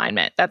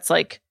realignment.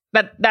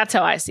 That's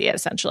how I see it,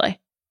 essentially.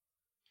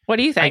 What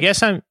do you think?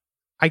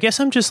 I guess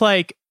I'm just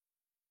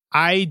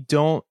I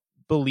don't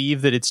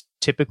believe that it's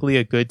typically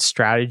a good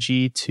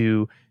strategy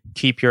to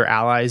keep your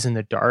allies in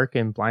the dark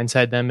and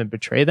blindside them and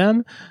betray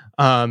them,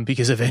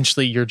 because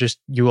eventually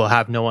you will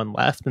have no one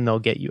left and they'll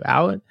get you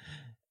out.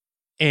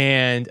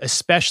 And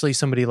especially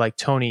somebody like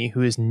Tony,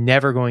 who is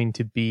never going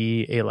to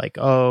be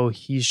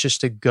he's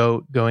just a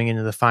GOAT going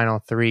into the final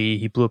three.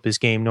 He blew up his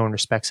game. No one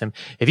respects him.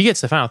 If he gets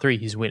the final three,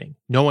 he's winning.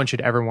 No one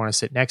should ever want to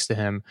sit next to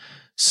him.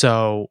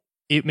 So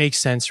it makes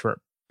sense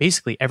for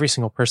basically every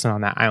single person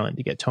on that island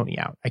to get Tony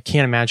out. I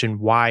can't imagine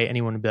why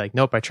anyone would be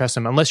nope, I trust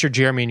him. Unless you're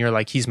Jeremy and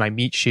you're he's my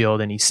meat shield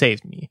and he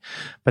saved me.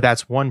 But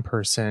that's one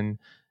person.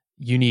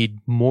 You need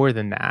more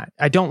than that.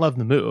 I don't love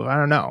the move. I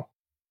don't know.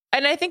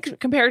 And I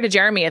think compared to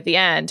Jeremy at the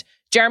end,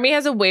 Jeremy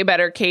has a way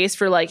better case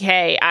for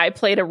hey, I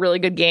played a really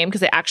good game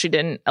because I actually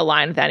didn't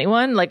align with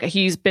anyone.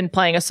 He's been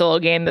playing a solo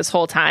game this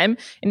whole time,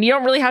 and you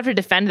don't really have to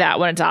defend that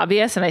when it's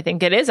obvious. And I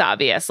think it is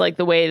obvious,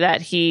 the way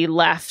that he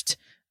left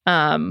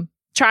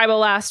Tribal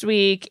last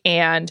week,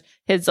 and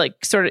his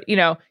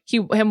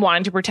him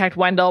wanting to protect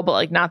Wendell,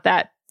 but not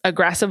that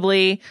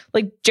aggressively.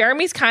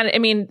 Jeremy's kind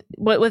of,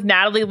 with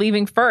Natalie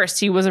leaving first,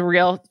 he was a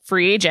real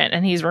free agent,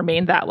 and he's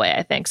remained that way,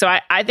 I think. So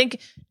I think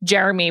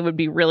Jeremy would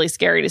be really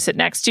scary to sit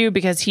next to,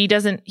 because he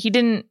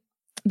didn't,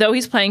 though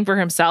he's playing for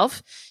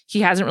himself, he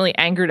hasn't really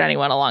angered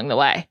anyone along the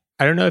way.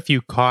 I don't know if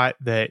you caught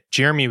that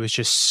Jeremy was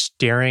just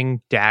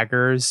staring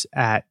daggers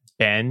at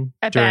Ben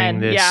during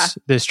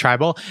this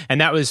tribal.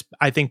 And that was,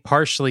 I think,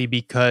 partially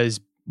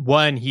because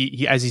one,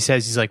 he as he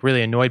says, he's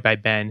really annoyed by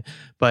Ben,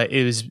 but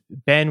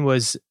Ben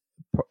was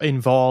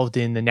involved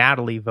in the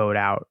Natalie vote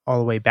out all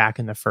the way back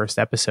in the first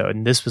episode,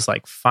 and this was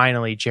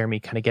finally Jeremy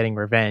kind of getting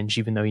revenge,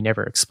 even though he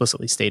never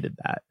explicitly stated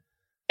that.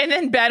 And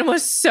then Ben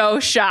was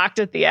so shocked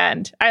at the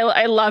end.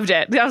 I loved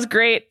it. That was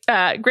great.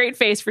 Great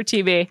face for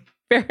TV.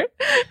 It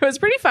was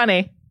pretty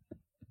funny.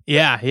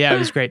 Yeah, it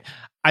was great.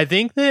 I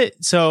think that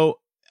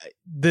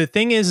the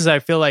thing is I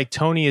feel like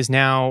Tony is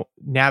now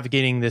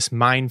navigating this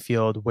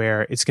minefield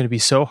where it's going to be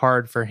so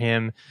hard for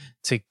him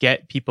to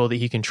get people that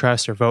he can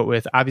trust or vote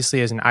with.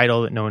 Obviously, as an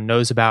idol that no one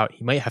knows about,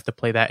 he might have to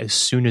play that as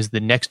soon as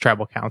the next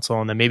tribal council,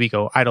 and then maybe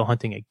go idol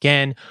hunting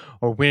again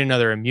or win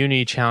another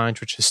immunity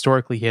challenge, which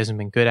historically he hasn't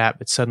been good at,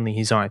 but suddenly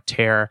he's on a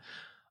tear.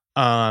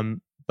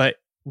 But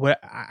what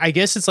I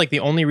guess it's the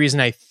only reason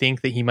I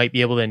think that he might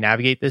be able to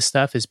navigate this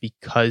stuff is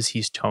because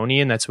he's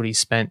Tony, and that's what he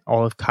spent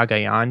all of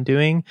Cagayan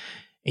doing.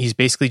 He's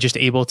basically just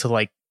able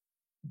to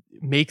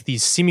make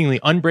these seemingly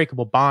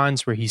unbreakable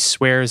bonds where he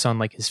swears on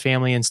his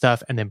family and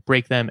stuff, and then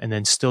break them and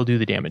then still do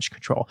the damage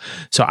control.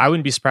 So I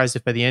wouldn't be surprised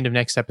if by the end of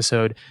next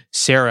episode,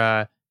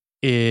 Sarah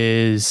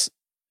is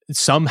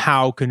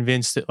somehow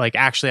convinced that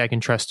actually I can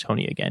trust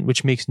Tony again,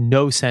 which makes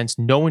no sense.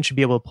 No one should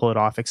be able to pull it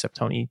off except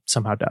Tony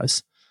somehow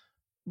does.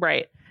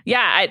 Right.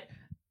 Yeah.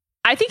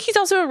 I think he's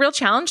also a real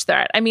challenge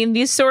threat.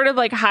 These sort of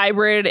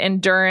hybrid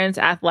endurance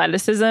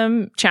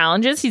athleticism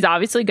challenges, he's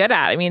obviously good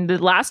at. The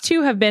last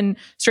two have been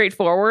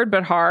straightforward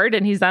but hard,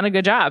 and he's done a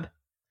good job.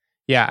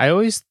 Yeah, I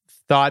always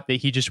thought that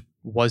he just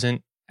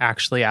wasn't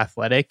actually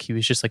athletic. He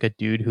was just a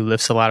dude who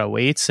lifts a lot of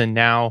weights, and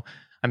now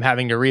I'm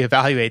having to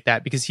reevaluate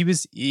that, because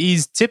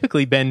he's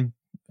typically been,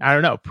 I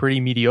don't know, pretty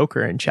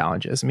mediocre in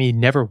challenges. He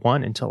never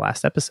won until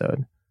last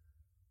episode.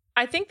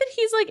 I think that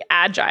he's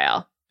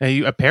agile.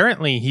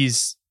 Apparently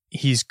he's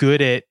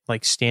good at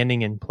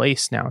standing in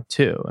place now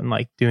too,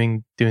 and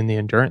doing the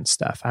endurance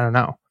stuff. I don't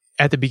know.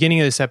 At the beginning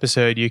of this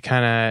episode, you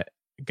kind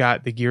of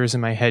got the gears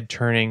in my head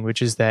turning,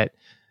 which is that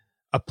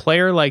a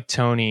player like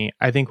Tony,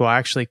 I think, will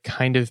actually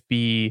kind of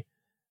be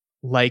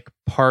like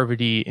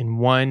Parvati in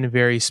one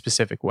very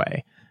specific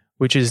way,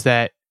 which is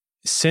that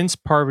since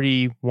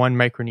Parvati won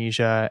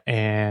Micronesia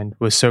and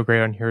was so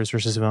great on Heroes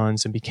versus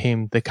Villains and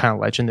became the kind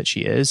of legend that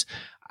she is,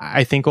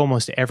 I think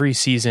almost every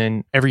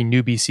season, every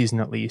newbie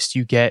season at least,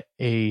 you get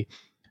a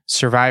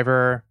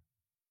Survivor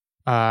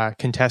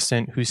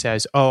contestant who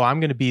says, oh, I'm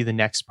going to be the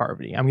next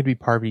Parvati. I'm going to be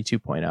Parvati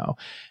 2.0.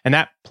 And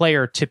that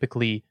player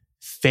typically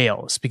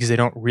fails because they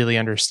don't really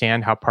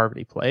understand how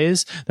Parvati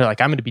plays. They're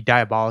like, I'm going to be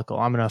diabolical.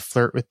 I'm going to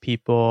flirt with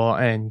people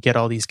and get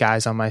all these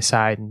guys on my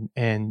side.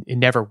 And it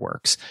never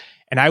works.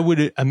 And I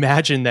would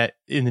imagine that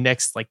in the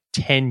next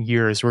 10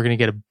 years, we're going to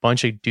get a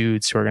bunch of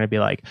dudes who are going to be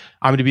like,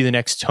 I'm going to be the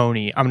next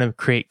Tony. I'm going to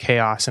create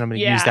chaos and I'm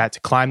going to use that to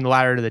climb the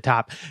ladder to the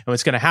top. And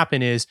what's going to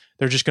happen is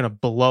they're just going to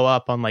blow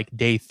up on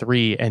day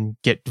 3 and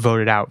get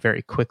voted out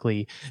very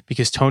quickly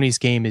because Tony's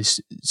game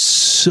is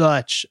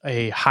such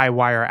a high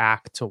wire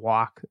act to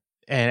walk.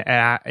 And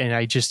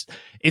I just,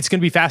 it's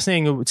going to be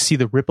fascinating to see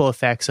the ripple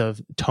effects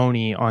of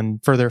Tony on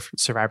further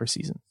Survivor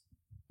seasons.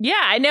 Yeah,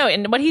 I know.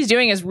 And what he's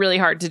doing is really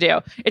hard to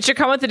do. It should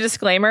come with a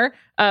disclaimer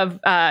of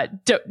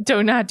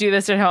do not do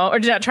this at home or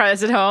do not try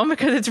this at home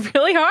because it's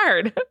really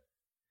hard.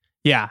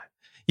 Yeah.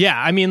 Yeah.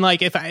 I mean,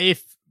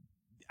 if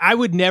I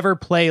would never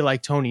play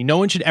like Tony, no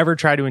one should ever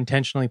try to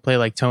intentionally play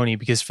like Tony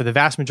because for the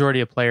vast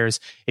majority of players,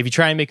 if you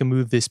try and make a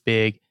move this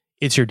big,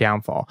 it's your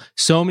downfall.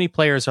 So many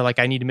players are like,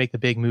 I need to make the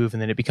big move, and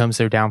then it becomes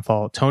their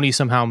downfall. Tony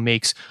somehow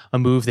makes a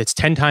move that's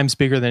 10 times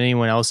bigger than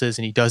anyone else's,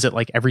 and he does it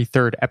every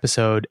third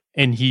episode,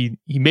 and he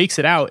makes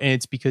it out, and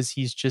it's because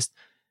he's just,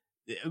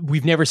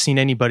 we've never seen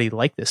anybody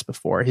like this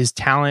before. His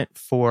talent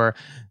for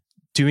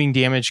doing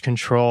damage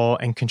control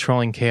and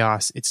controlling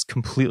chaos, it's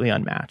completely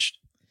unmatched.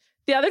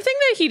 The other thing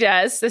that he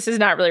does, this is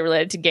not really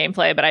related to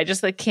gameplay, but I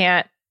just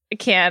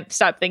can't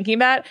stop thinking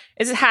about,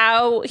 is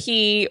how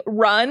he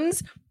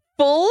runs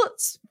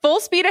full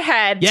speed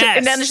ahead,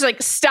 and then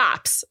just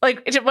stops.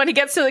 When he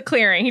gets to the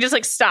clearing, he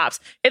just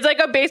stops. It's like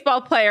a baseball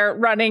player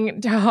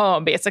running to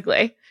home,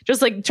 basically,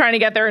 just trying to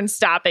get there and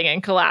stopping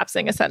and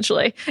collapsing,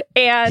 essentially.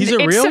 And he's a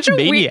real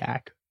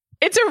maniac.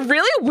 It's a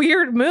really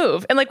weird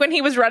move. And when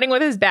he was running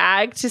with his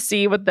bag to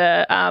see what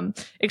the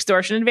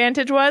extortion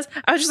advantage was,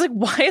 I was just like,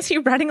 why is he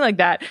running like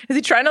that? Is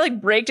he trying to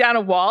break down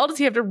a wall? Does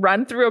he have to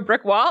run through a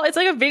brick wall? It's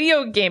like a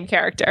video game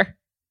character.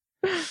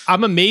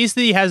 I'm amazed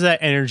that he has that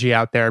energy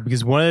out there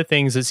because one of the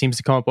things that seems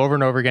to come up over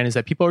and over again is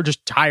that people are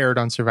just tired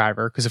on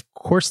Survivor because of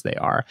course they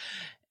are.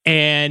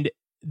 And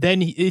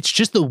then it's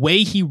just the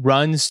way he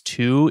runs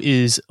too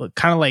is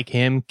kind of like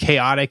him,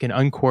 chaotic and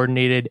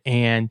uncoordinated.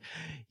 And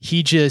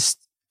he just,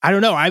 I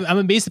don't know. I'm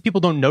amazed that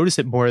people don't notice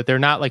it more. They're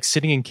not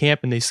sitting in camp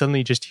and they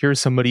suddenly just hear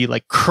somebody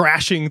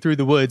crashing through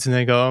the woods and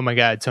they go, oh my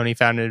God, Tony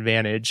found an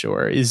advantage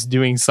or is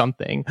doing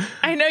something.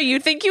 I know.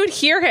 You'd think you would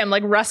hear him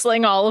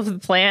rustling all of the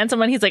plants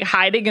and when he's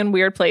hiding in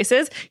weird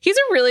places. He's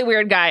a really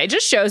weird guy. It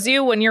just shows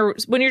you when you're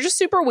just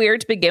super weird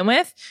to begin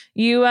with,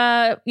 you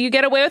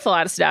get away with a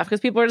lot of stuff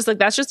because people are just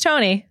that's just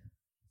Tony.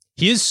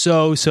 He is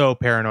so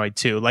paranoid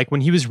too.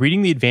 When he was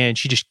reading the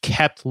advantage, he just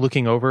kept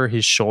looking over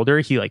his shoulder.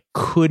 He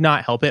could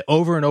not help it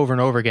over and over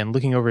and over again,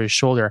 looking over his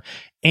shoulder.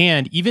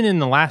 And even in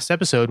the last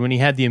episode, when he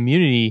had the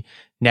immunity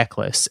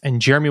necklace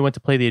and Jeremy went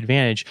to play the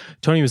advantage,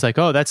 Tony was like,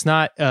 oh, that's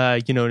not,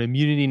 an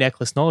immunity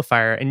necklace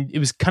nullifier. And it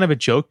was kind of a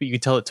joke, but you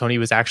could tell that Tony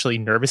was actually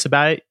nervous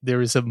about it. There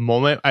was a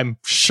moment, I'm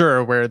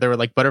sure, where there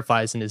were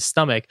butterflies in his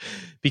stomach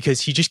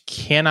because he just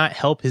cannot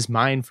help his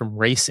mind from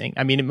racing.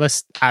 I mean, it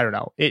must, I don't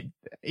know.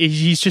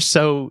 He's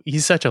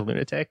such a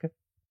lunatic.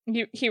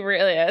 He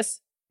really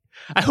is.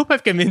 I hope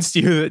I've convinced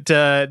you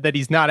that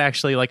he's not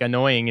actually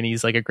annoying and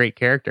he's a great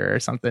character or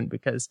something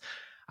because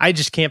I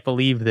just can't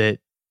believe that,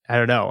 I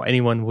don't know,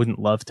 anyone wouldn't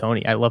love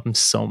Tony. I love him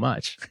so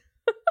much.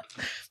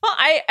 Well,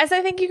 as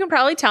I think you can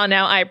probably tell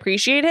now, I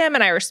appreciate him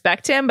and I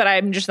respect him, but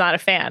I'm just not a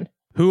fan.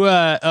 Who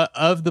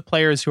of the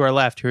players who are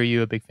left, who are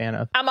you a big fan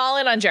of? I'm all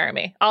in on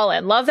Jeremy. All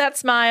in. Love that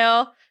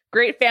smile.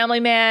 Great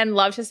family man.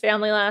 Loved his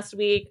family last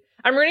week.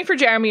 I'm rooting for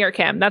Jeremy or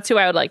Kim. That's who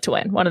I would like to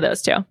win. One of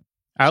those two.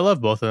 I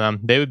love both of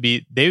them. They would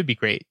be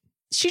great.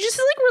 She just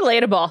is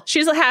relatable.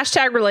 She's a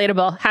hashtag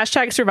relatable,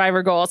 hashtag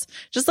survivor goals.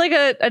 Just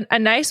a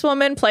nice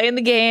woman playing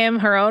the game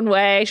her own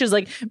way. She's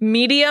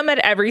medium at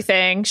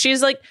everything.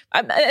 She's I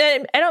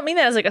don't mean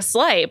that as a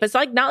slight, but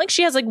it's not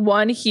she has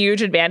one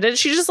huge advantage.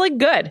 She's just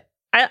good.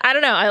 I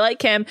don't know. I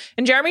like him.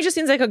 And Jeremy just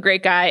seems like a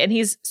great guy. And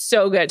he's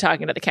so good at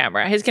talking to the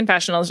camera. His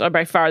confessionals are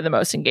by far the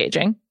most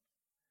engaging.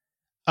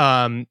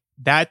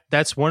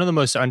 That's one of the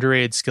most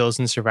underrated skills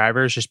in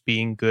Survivor is just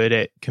being good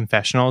at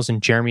confessionals,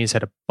 and Jeremy's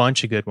had a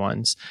bunch of good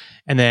ones.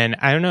 And then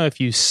I don't know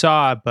if you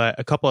saw, but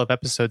a couple of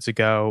episodes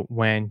ago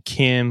when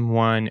Kim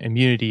won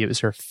immunity, it was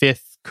her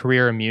 5th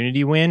career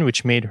immunity win,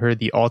 which made her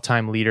the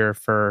all-time leader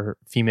for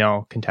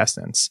female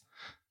contestants.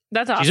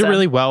 That's awesome.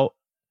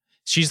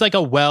 She's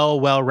a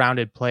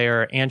well-rounded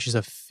player, and she's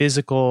a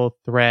physical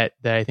threat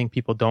that I think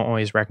people don't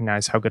always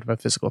recognize how good of a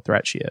physical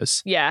threat she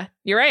is. Yeah,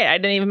 you're right. I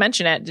didn't even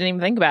mention it. Didn't even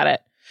think about it.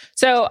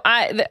 So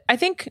I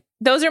think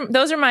those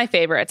are my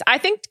favorites. I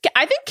think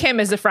Kim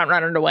is the front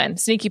runner to win.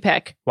 Sneaky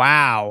pick.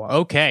 Wow.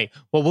 Okay.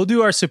 Well, we'll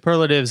do our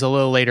superlatives a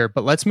little later,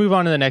 but let's move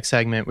on to the next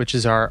segment, which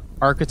is our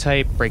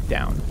archetype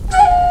breakdown.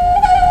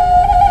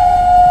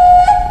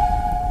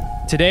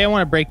 Today, I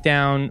want to break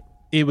down,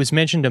 it was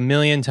mentioned a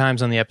million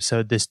times on the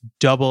episode, this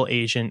double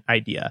agent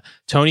idea.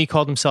 Tony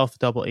called himself a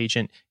double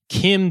agent.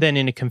 Kim then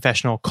in a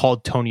confessional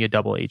called Tony a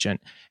double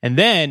agent. And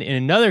then in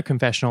another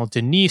confessional,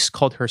 Denise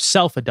called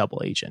herself a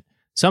double agent.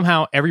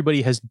 Somehow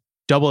everybody has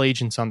double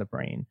agents on the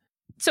brain.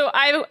 So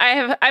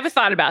I have a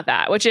thought about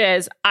that, which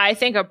is I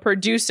think a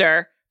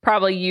producer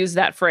probably used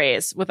that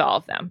phrase with all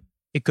of them.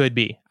 It could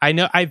be.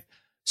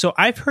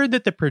 I've heard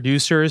that the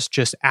producers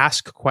just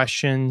ask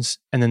questions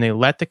and then they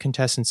let the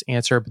contestants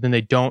answer, but then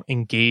they don't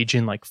engage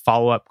in like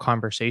follow-up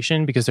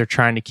conversation because they're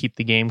trying to keep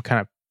the game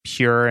kind of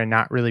pure and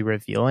not really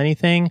reveal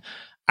anything.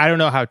 I don't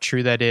know how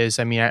true that is.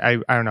 I mean, I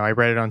don't know. I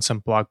read it on some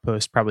blog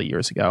post probably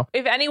years ago.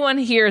 If anyone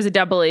here is a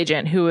double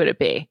agent, who would it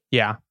be?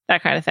 Yeah.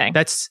 That kind of thing.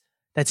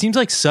 That seems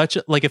like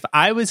like if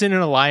I was in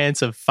an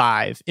alliance of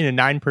 5 in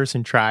a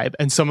 9-person tribe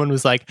and someone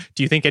was like,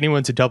 do you think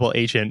anyone's a double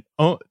agent?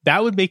 Oh,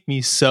 that would make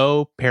me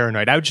so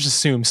paranoid. I would just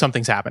assume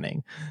something's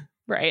happening.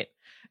 Right.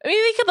 I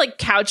mean, they could like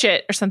couch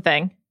it or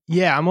something.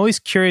 Yeah. I'm always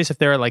curious if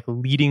there are like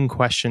leading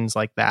questions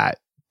like that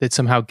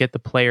somehow get the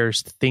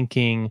players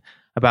thinking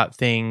about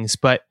things,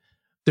 but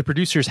the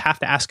producers have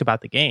to ask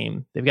about the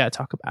game. They've got to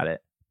talk about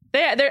it.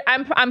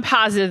 I'm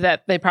positive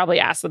that they probably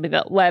asked somebody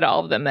that led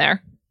all of them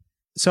there.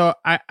 So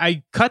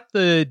I cut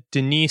the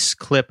Denise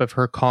clip of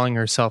her calling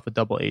herself a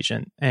double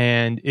agent.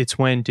 And it's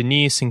when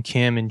Denise and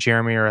Kim and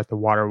Jeremy are at the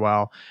water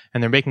well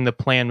and they're making the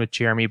plan with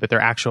Jeremy, but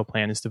their actual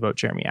plan is to vote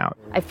Jeremy out.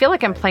 I feel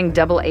like I'm playing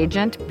double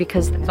agent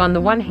because on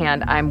the one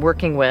hand, I'm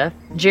working with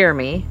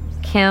Jeremy,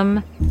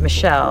 Kim,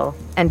 Michelle,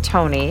 and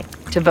Tony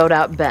to vote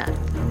out Ben.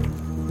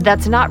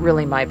 That's not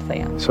really my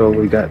plan. So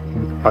we got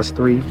us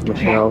 3,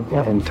 Michelle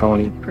and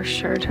Tony. For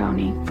sure,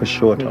 Tony. For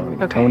sure, Tony.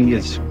 Okay. Tony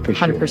is for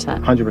sure.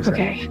 100%. 100%.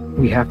 Okay.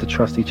 We have to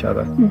trust each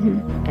other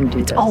And do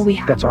It's this. all we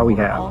have. That's all we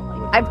have.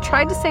 I've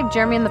tried to save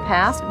Jeremy in the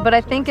past, but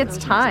I think it's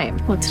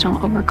time. Let's don't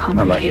overcomplicate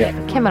I like it.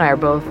 it. Kim and I are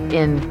both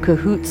in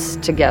cahoots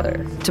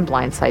together to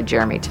blindside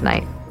Jeremy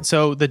tonight.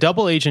 So the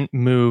double agent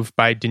move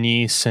by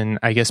Denise and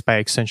I guess by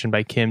extension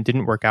by Kim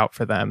didn't work out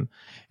for them.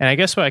 And I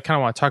guess what I kind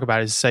of want to talk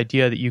about is this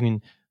idea that you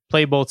can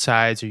play both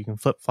sides or you can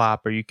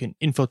flip-flop or you can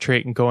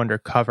infiltrate and go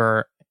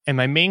undercover. And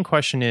my main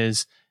question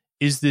is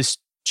this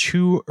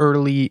too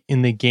early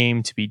in the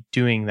game to be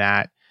doing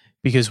that?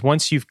 Because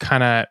once you've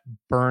kind of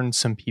burned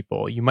some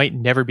people, you might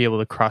never be able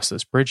to cross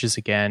those bridges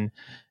again.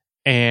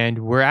 And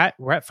we're at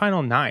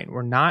final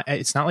 9.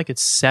 It's not like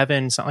it's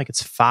 7. It's not like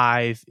it's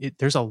 5.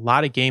 There's a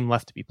lot of game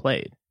left to be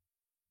played.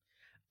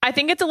 I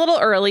think it's a little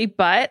early,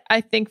 but I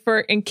think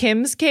in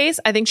Kim's case,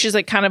 I think she's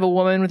like kind of a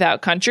woman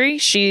without country.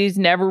 She's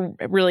never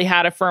really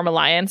had a firm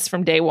alliance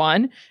from day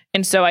one.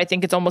 And so I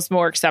think it's almost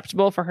more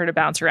acceptable for her to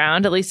bounce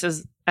around, at least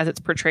as it's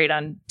portrayed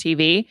on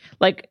TV.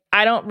 Like,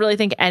 I don't really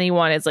think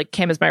anyone is like,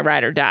 Kim is my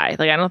ride or die.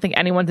 Like, I don't think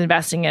anyone's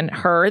investing in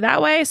her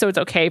that way. So it's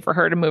okay for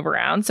her to move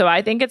around. So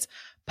I think it's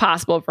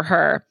possible for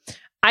her.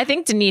 I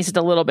think Denise is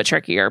a little bit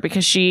trickier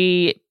because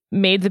she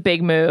made the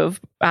big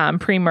move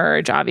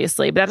pre-merge,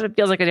 obviously, but that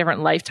feels like a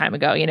different lifetime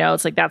ago. You know,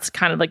 it's like that's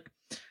kind of like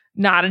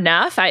not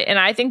enough.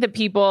 I think that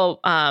people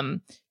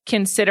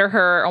consider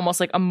her almost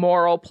like a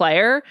moral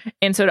player,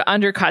 and so to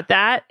undercut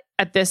that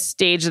at this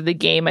stage of the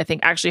game, I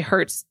think actually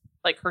hurts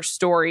like her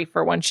story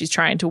for when she's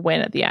trying to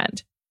win at the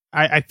end.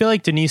 I feel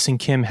like Denise and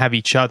Kim have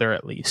each other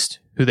at least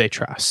who they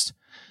trust,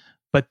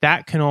 but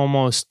that can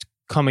almost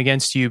come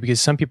against you because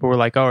some people were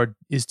like, oh,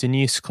 is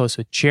Denise close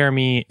with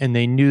Jeremy? And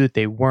they knew that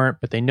they weren't,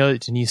 but they know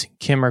that Denise and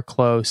Kim are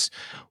close.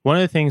 One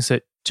of the things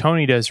that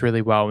Tony does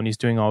really well when he's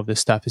doing all of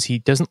this stuff is he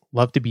doesn't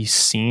love to be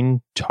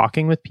seen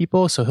talking with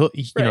people. So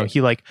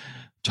he like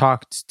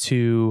talked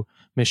to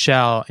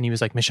Michelle and he was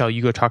like, Michelle,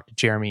 you go talk to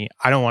Jeremy.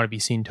 I don't want to be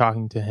seen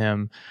talking to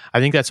him. I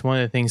think that's one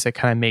of the things that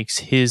kind of makes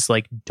his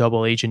like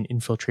double agent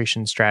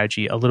infiltration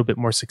strategy a little bit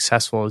more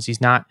successful is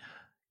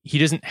he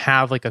doesn't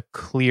have like a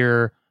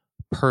clear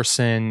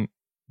person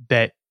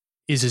that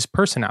is his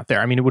person out there.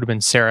 I mean, it would have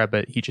been Sarah,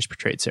 but he just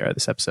portrayed Sarah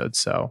this episode.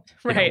 So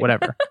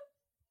whatever.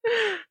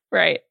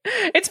 Right.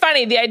 It's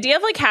funny. The idea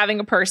of like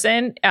having a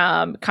person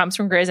comes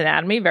from Grey's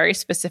Anatomy very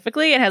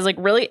specifically and has like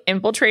really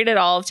infiltrated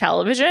all of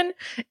television.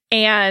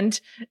 And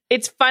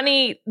it's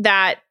funny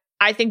that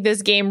I think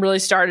this game really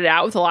started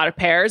out with a lot of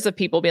pairs of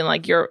people being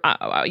like,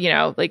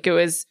 like it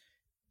was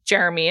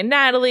Jeremy and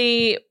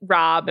Natalie,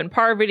 Rob and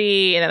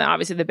Parvati, and then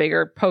obviously the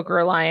bigger poker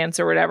alliance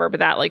or whatever, but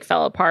that like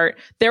fell apart.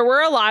 There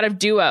were a lot of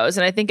duos.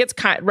 And I think it's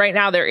right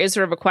now there is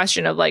sort of a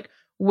question of like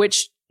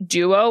which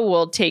duo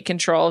will take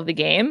control of the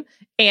game.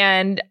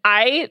 And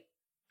I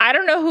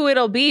don't know who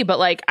it'll be, but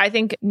like I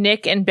think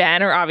Nick and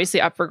Ben are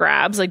obviously up for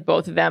grabs. Like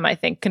both of them, I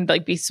think, can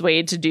like be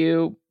swayed to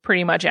do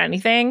pretty much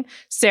anything.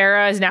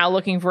 Sarah is now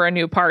looking for a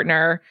new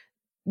partner.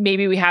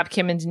 Maybe we have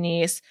Kim and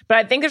Denise, but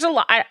I think there's a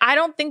lot. I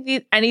don't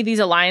think any of these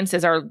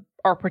alliances are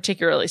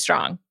particularly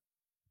strong.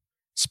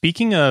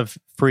 Speaking of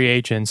free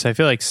agents, I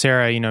feel like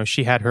Sarah,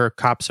 she had her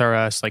Cops R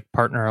Us like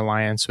partner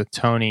alliance with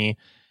Tony.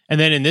 And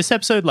then in this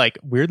episode, like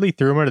weirdly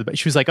threw him under the bus.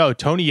 She was like, oh,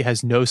 Tony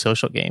has no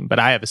social game, but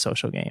I have a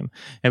social game.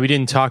 And we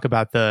didn't talk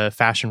about the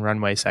fashion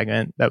runway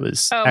segment. That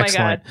was excellent.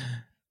 My God.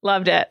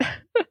 Loved it.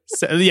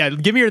 So, yeah,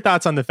 give me your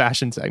thoughts on the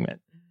fashion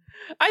segment.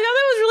 I thought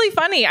that was really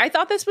funny. I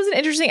thought this was an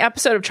interesting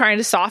episode of trying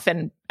to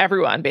soften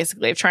everyone,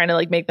 basically, of trying to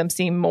like make them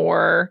seem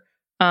more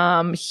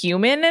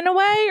human in a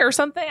way or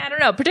something. I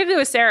don't know, particularly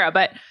with Sarah,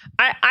 but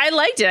I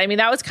liked it. I mean,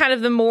 that was kind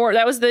of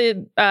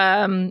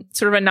the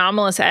sort of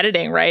anomalous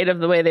editing, right? Of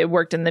the way they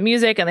worked in the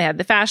music, and they had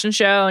the fashion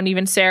show, and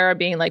even Sarah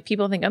being like,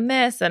 people think I'm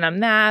this and I'm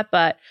that,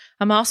 but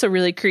I'm also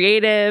really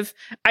creative.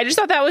 I just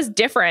thought that was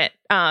different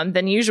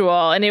than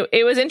usual. And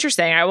it was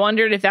interesting. I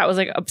wondered if that was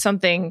like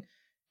something,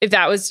 if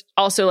that was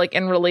also like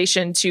in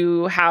relation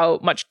to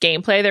how much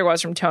gameplay there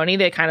was from Tony.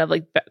 They kind of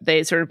like,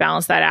 they sort of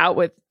balanced that out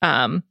with,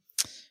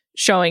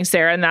 showing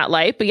Sarah in that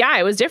light. But yeah,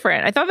 it was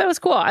different. I thought that was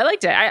cool. I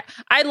liked it.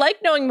 I like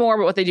knowing more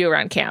about what they do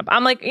around camp.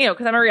 I'm like,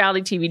 because I'm a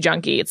reality TV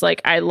junkie. It's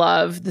like, I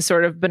love the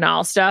sort of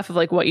banal stuff of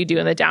like what you do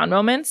in the down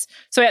moments.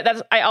 So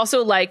I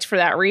also liked for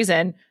that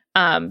reason,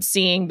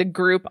 seeing the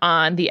group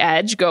on the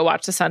edge go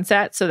watch the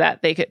sunset so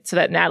that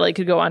Natalie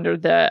could go under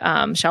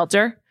the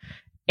shelter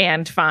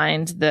and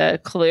find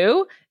the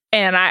clue.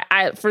 And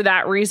I for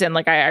that reason,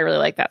 like I really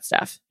like that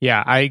stuff.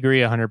 Yeah, I agree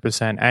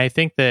 100%. I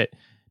think that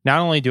not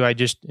only do I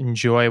just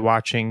enjoy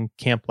watching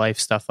camp life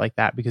stuff like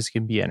that because it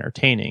can be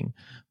entertaining,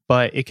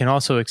 but it can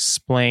also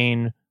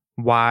explain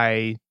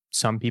why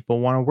some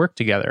people want to work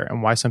together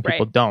and why some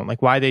people don't.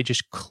 Like why they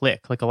just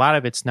click. Like a lot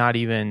of it's not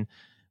even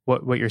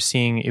what you're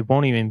seeing. It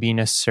won't even be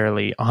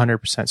necessarily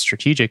 100%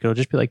 strategic. It'll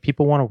just be like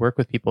people want to work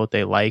with people that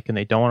they like, and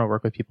they don't want to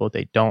work with people that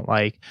they don't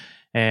like.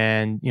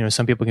 And,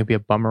 some people can be a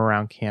bummer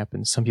around camp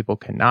and some people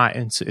cannot.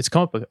 And so it's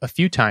come up a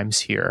few times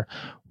here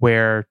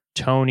where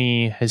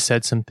Tony has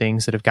said some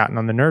things that have gotten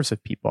on the nerves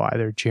of people,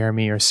 either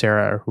Jeremy or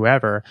Sarah or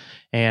whoever.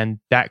 And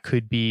that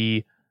could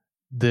be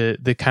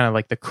the kind of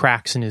like the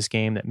cracks in his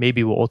game that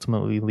maybe will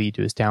ultimately lead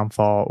to his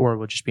downfall, or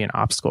will just be an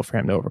obstacle for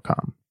him to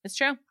overcome. It's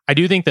true. I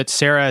do think that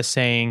Sarah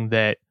saying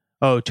that,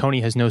 oh,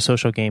 Tony has no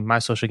social game, my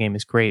social game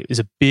is great, is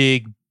a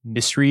big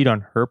misread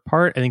on her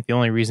part. I think the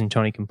only reason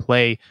Tony can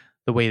play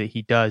the way that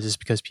he does is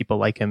because people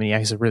like him and he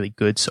has a really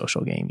good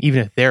social game,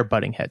 even if they're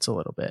butting heads a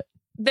little bit.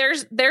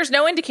 There's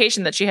no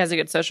indication that she has a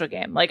good social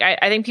game. Like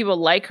I think people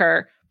like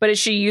her, but is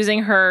she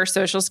using her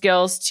social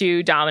skills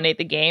to dominate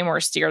the game or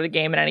steer the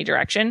game in any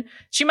direction?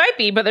 She might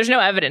be, but there's no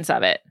evidence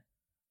of it.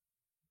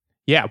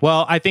 Yeah,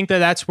 well, I think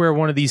that's where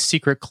one of these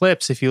secret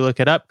clips, if you look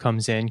it up,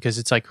 comes in, because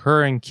it's like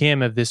her and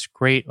Kim have this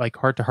great like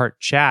heart-to-heart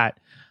chat,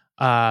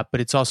 but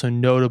it's also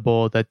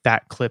notable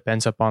that clip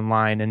ends up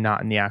online and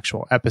not in the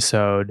actual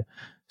episode.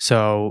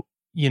 So,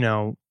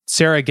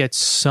 Sarah gets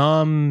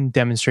some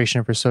demonstration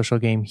of her social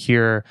game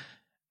here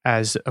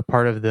as a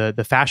part of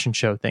the fashion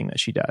show thing that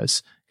she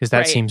does, because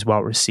that seems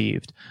well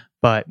received,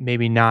 but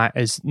maybe not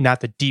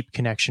the deep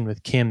connection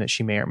with Kim that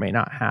she may or may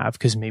not have,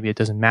 because maybe it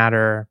doesn't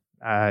matter.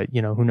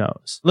 Who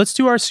knows? Let's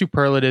do our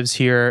superlatives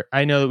here.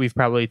 I know that we've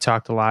probably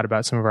talked a lot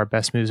about some of our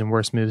best moves and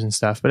worst moves and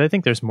stuff, but I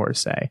think there's more to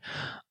say.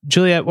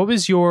 Juliet, what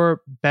was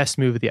your best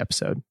move of the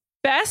episode?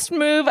 Best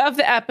move of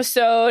the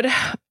episode,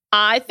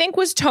 I think,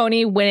 was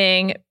Tony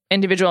winning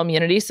individual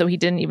immunity, so he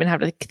didn't even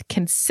have to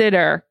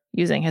consider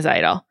using his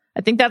idol.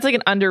 I think that's like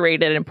an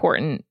underrated,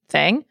 important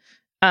thing.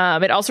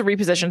 It also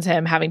repositions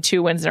him having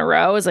 2 wins in a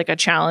row as like a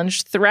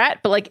challenge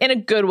threat, but like in a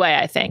good way,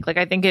 I think. Like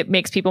I think it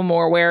makes people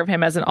more aware of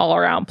him as an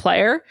all-around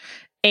player.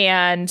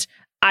 And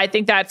I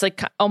think that's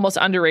like almost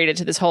underrated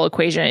to this whole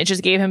equation. It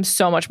just gave him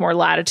so much more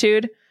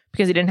latitude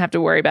because he didn't have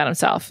to worry about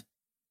himself.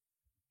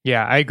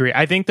 Yeah, I agree.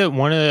 I think that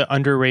one of the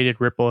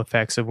underrated ripple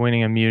effects of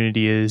winning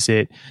immunity is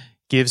it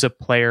gives a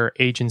player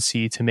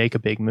agency to make a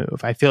big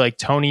move. I feel like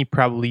Tony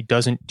probably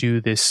doesn't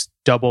do this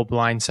double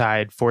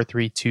blindside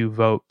 4-3-2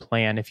 vote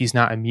plan if he's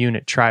not immune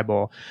at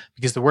tribal,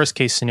 because the worst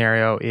case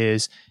scenario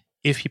is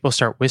if people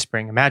start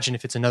whispering, imagine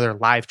if it's another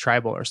live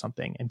tribal or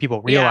something and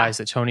people realize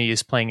that Tony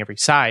is playing every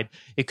side,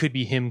 it could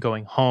be him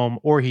going home,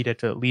 or he'd have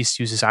to at least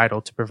use his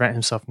idol to prevent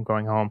himself from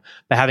going home.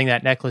 But having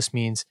that necklace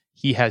means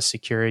he has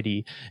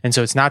security. And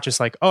so it's not just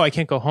like, oh, I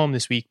can't go home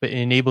this week, but it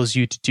enables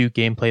you to do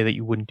gameplay that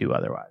you wouldn't do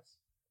otherwise.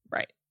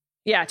 Right.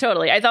 Yeah,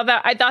 totally. I thought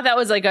that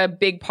was like a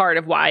big part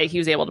of why he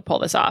was able to pull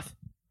this off.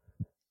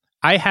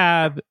 I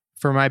have,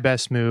 for my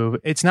best move,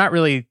 it's not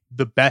really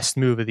the best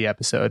move of the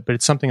episode, but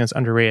it's something that's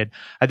underrated.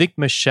 I think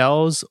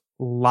Michelle's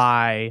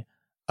lie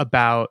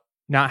about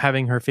not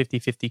having her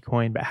 50-50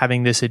 coin, but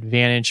having this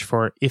advantage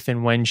for if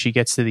and when she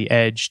gets to the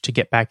edge to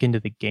get back into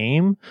the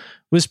game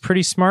was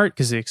pretty smart,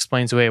 because it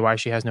explains away why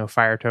she has no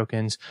fire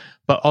tokens,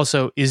 but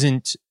also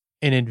isn't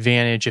an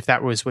advantage if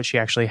that was what she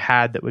actually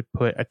had that would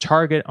put a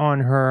target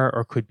on her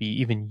or could be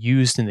even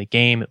used in the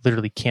game. It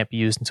literally can't be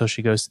used until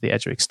she goes to the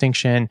edge of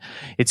extinction.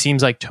 It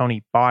seems like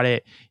Tony bought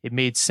it. It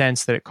made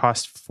sense that it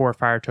costs 4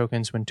 fire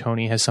tokens when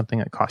Tony has something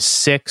that costs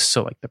 6.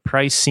 So like the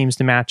price seems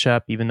to match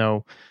up, even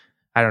though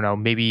I don't know,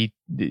 maybe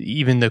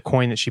even the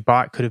coin that she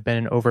bought could have been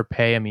an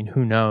overpay. I mean,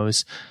 who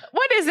knows?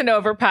 What is an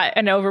overpay?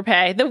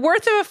 The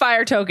worth of a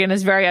fire token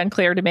is very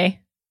unclear to me.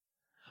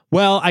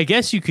 Well, I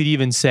guess you could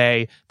even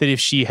say that if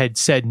she had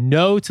said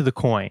no to the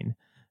coin,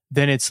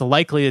 then it's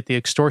likely that the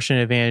extortion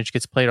advantage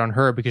gets played on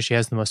her because she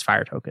has the most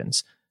fire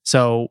tokens.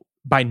 So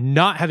by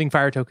not having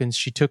fire tokens,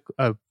 she took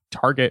a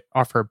target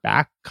off her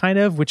back, kind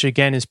of, which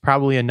again is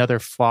probably another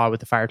flaw with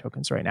the fire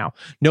tokens right now.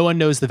 No one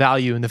knows the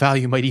value, and the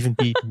value might even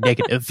be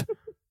negative.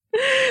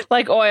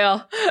 Like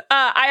oil.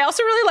 I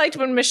also really liked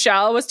when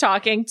Michelle was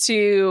talking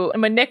to,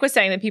 when Nick was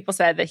saying that people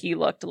said that he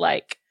looked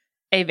like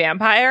a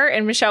vampire,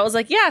 and Michelle was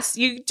like, yes,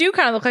 you do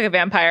kind of look like a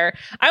vampire.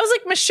 I was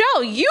like,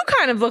 Michelle, you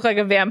kind of look like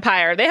a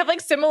vampire. They have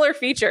like similar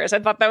features. I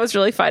thought that was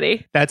really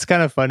funny. That's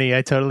kind of funny.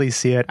 I totally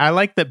see it. I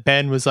like that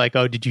Ben was like,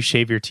 oh, did you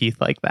shave your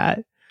teeth like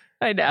that?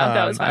 I know.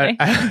 That was funny.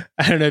 I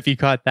don't know if you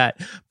caught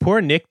that.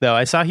 Poor Nick, though.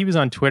 I saw he was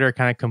on Twitter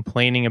kind of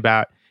complaining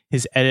about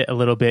his edit a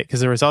little bit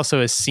because there was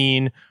also a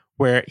scene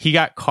where he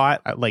got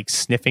caught like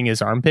sniffing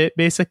his armpit,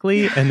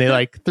 basically, and they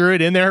like threw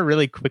it in there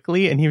really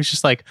quickly. And he was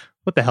just like,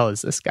 what the hell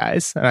is this,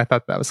 guys? And I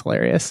thought that was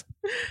hilarious.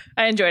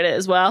 I enjoyed it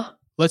as well.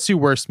 Let's do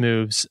worst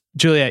moves.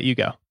 Juliet, you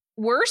go.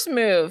 Worst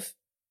move.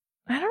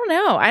 I don't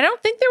know. I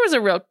don't think there was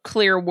a real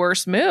clear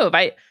worst move.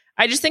 I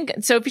just think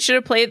Sophie should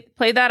have played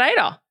that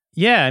idol.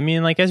 Yeah, I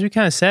mean, like as we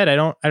kind of said, I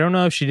don't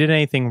know if she did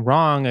anything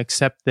wrong,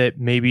 except that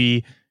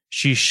maybe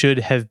she should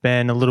have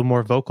been a little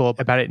more vocal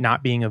about it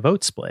not being a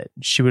vote split.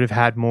 She would have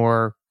had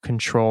more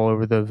control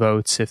over the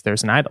votes if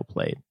there's an idol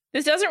played.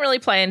 This doesn't really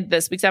play in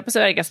this week's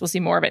episode. I guess we'll see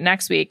more of it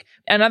next week.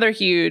 Another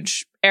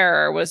huge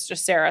error was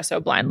just Sarah so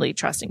blindly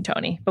trusting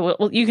Tony.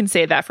 But you can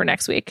save that for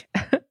next week.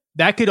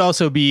 That could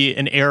also be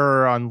an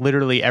error on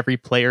literally every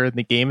player in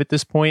the game at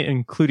this point,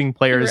 including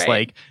players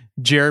like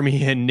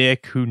Jeremy and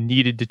Nick, who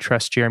needed to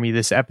trust Jeremy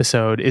this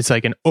episode. It's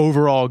like an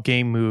overall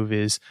game move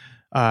is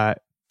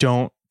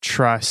don't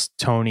trust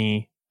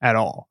Tony at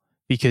all,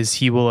 because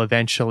he will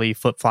eventually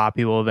flip-flop.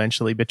 He will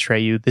eventually betray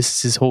you. This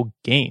is his whole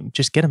game.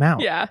 Just get him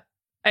out. Yeah,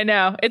 I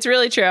know. It's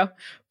really true.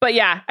 But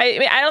yeah,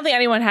 I don't think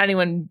anyone had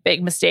anyone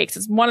big mistakes.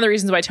 It's one of the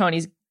reasons why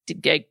Tony's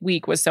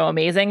week was so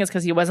amazing is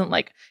because he wasn't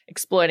like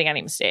exploiting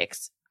any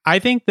mistakes. I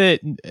think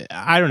that,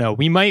 I don't know,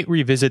 we might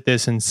revisit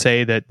this and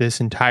say that this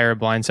entire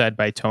blindside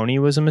by Tony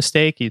was a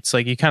mistake. It's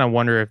like you kind of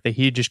wonder if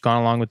he had just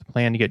gone along with the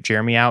plan to get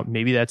Jeremy out.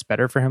 Maybe that's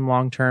better for him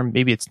long term.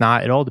 Maybe it's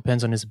not. It all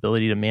depends on his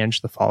ability to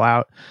manage the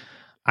fallout.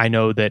 I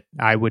know that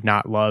I would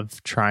not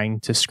love trying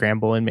to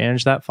scramble and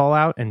manage that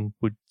fallout and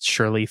would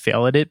surely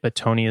fail at it. But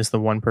Tony is the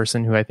one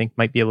person who I think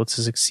might be able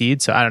to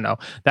succeed. So I don't know.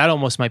 That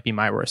almost might be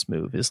my worst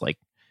move, is like,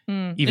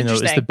 even though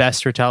it's the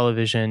best for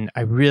television,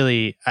 I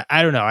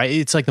don't know.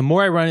 It's like the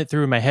more I run it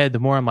through in my head, the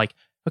more I'm like,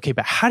 okay,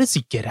 but how does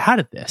he get out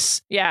of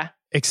this? Yeah.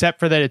 Except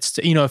for that it's,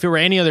 if it were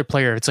any other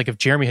player, it's like if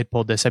Jeremy had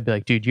pulled this, I'd be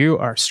like, dude, you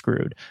are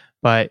screwed.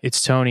 But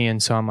it's Tony.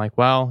 And so I'm like,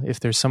 well,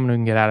 if there's someone who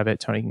can get out of it,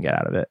 Tony can get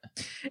out of it.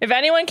 If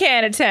anyone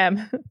can, it's him.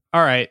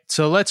 All right.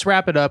 So let's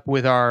wrap it up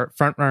with our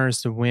front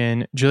runners to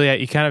win. Juliet,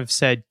 you kind of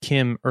said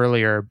Kim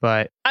earlier,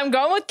 but I'm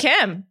going with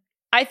Kim.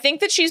 I think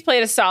that she's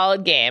played a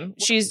solid game.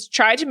 She's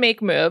tried to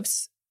make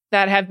moves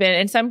that have been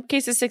in some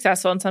cases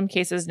successful, in some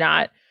cases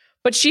not.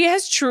 But she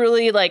has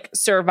truly like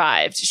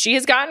survived. She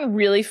has gotten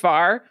really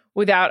far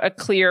without a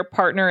clear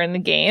partner in the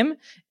game.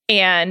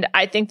 And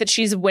I think that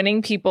she's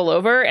winning people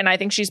over. And I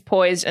think she's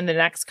poised in the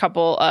next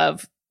couple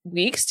of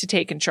weeks to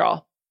take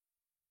control.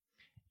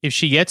 If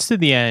she gets to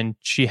the end,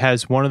 she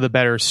has one of the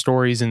better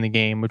stories in the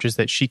game, which is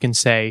that she can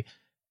say,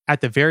 at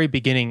the very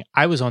beginning,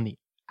 I was on the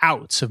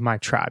outs of my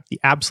tribe,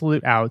 the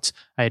absolute outs.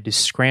 I had to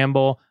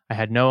scramble. I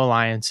had no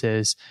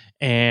alliances.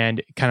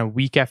 And kind of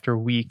week after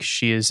week,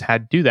 she has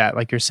had to do that,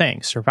 like you're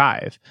saying,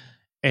 survive.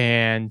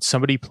 And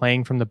somebody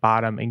playing from the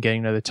bottom and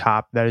getting to the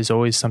top, that is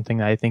always something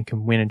that I think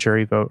can win a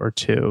jury vote or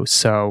two.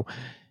 So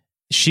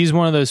she's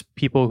one of those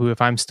people who, if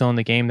I'm still in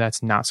the game,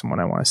 that's not someone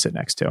I want to sit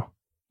next to.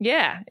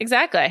 Yeah,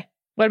 exactly.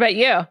 What about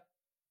you?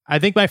 I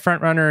think my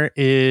front runner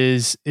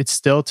it's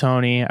still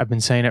Tony. I've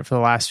been saying it for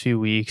the last few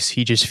weeks.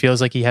 He just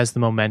feels like he has the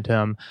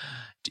momentum.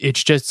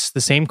 It's just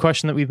the same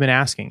question that we've been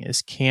asking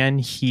is, can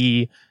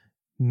he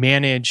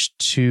manage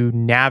to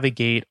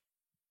navigate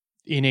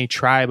in a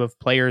tribe of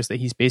players that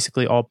he's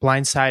basically all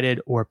blindsided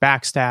or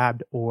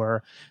backstabbed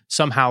or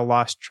somehow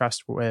lost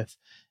trust with?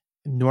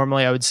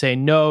 Normally I would say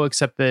no,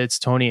 except that it's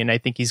Tony and I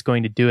think he's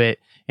going to do it.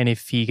 And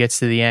if he gets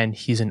to the end,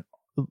 he's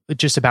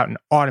just about an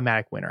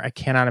automatic winner. I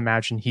cannot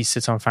imagine he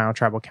sits on Final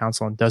Tribal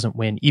Council and doesn't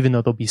win, even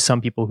though there'll be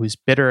some people who's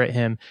bitter at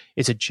him.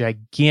 It's a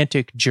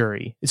gigantic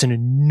jury. It's an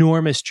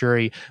enormous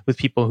jury with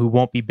people who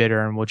won't be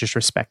bitter and will just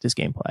respect his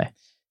gameplay.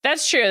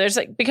 That's true. There's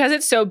because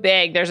it's so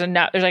big, there's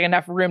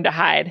enough room to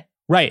hide.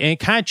 Right. And it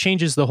kind of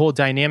changes the whole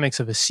dynamics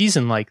of a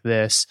season like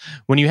this.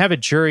 When you have a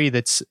jury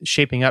that's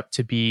shaping up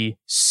to be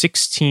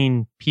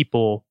 16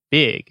 people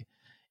big,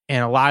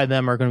 and a lot of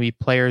them are going to be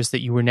players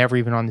that you were never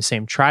even on the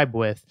same tribe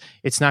with,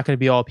 it's not going to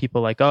be all people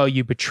like, oh,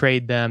 you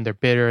betrayed them, they're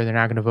bitter, they're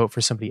not going to vote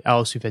for somebody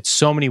else. We've had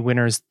so many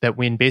winners that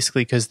win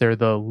basically because they're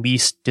the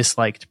least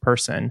disliked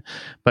person,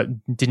 but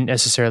didn't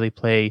necessarily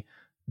play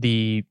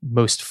the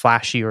most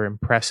flashy or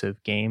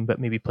impressive game, but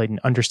maybe played an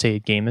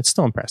understated game that's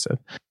still impressive.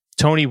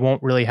 Tony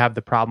won't really have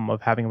the problem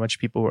of having a bunch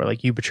of people who are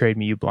like, you betrayed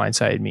me, you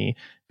blindsided me,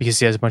 because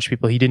he has a bunch of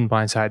people he didn't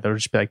blindside. They'll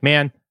just be like,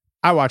 man,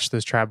 I watched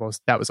those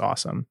tribals. That was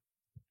awesome.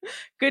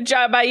 Good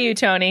job by you,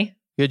 Tony.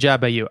 Good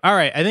job by you. All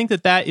right. I think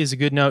that is a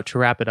good note to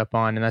wrap it up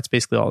on. And that's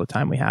basically all the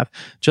time we have.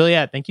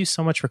 Juliet, thank you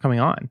so much for coming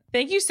on.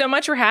 Thank you so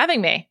much for having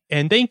me.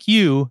 And thank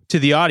you to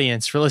the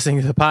audience for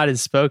listening to The Pod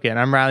Is Spoken.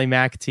 I'm Riley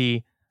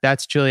McAtee.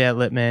 That's Juliet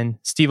Littman.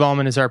 Steve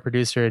Allman is our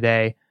producer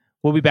today.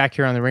 We'll be back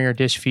here on the Ringer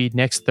Dish feed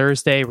next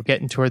Thursday. We're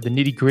getting toward the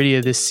nitty gritty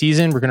of this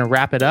season. We're going to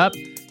wrap it up,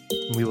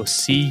 and we will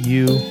see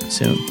you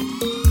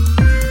soon.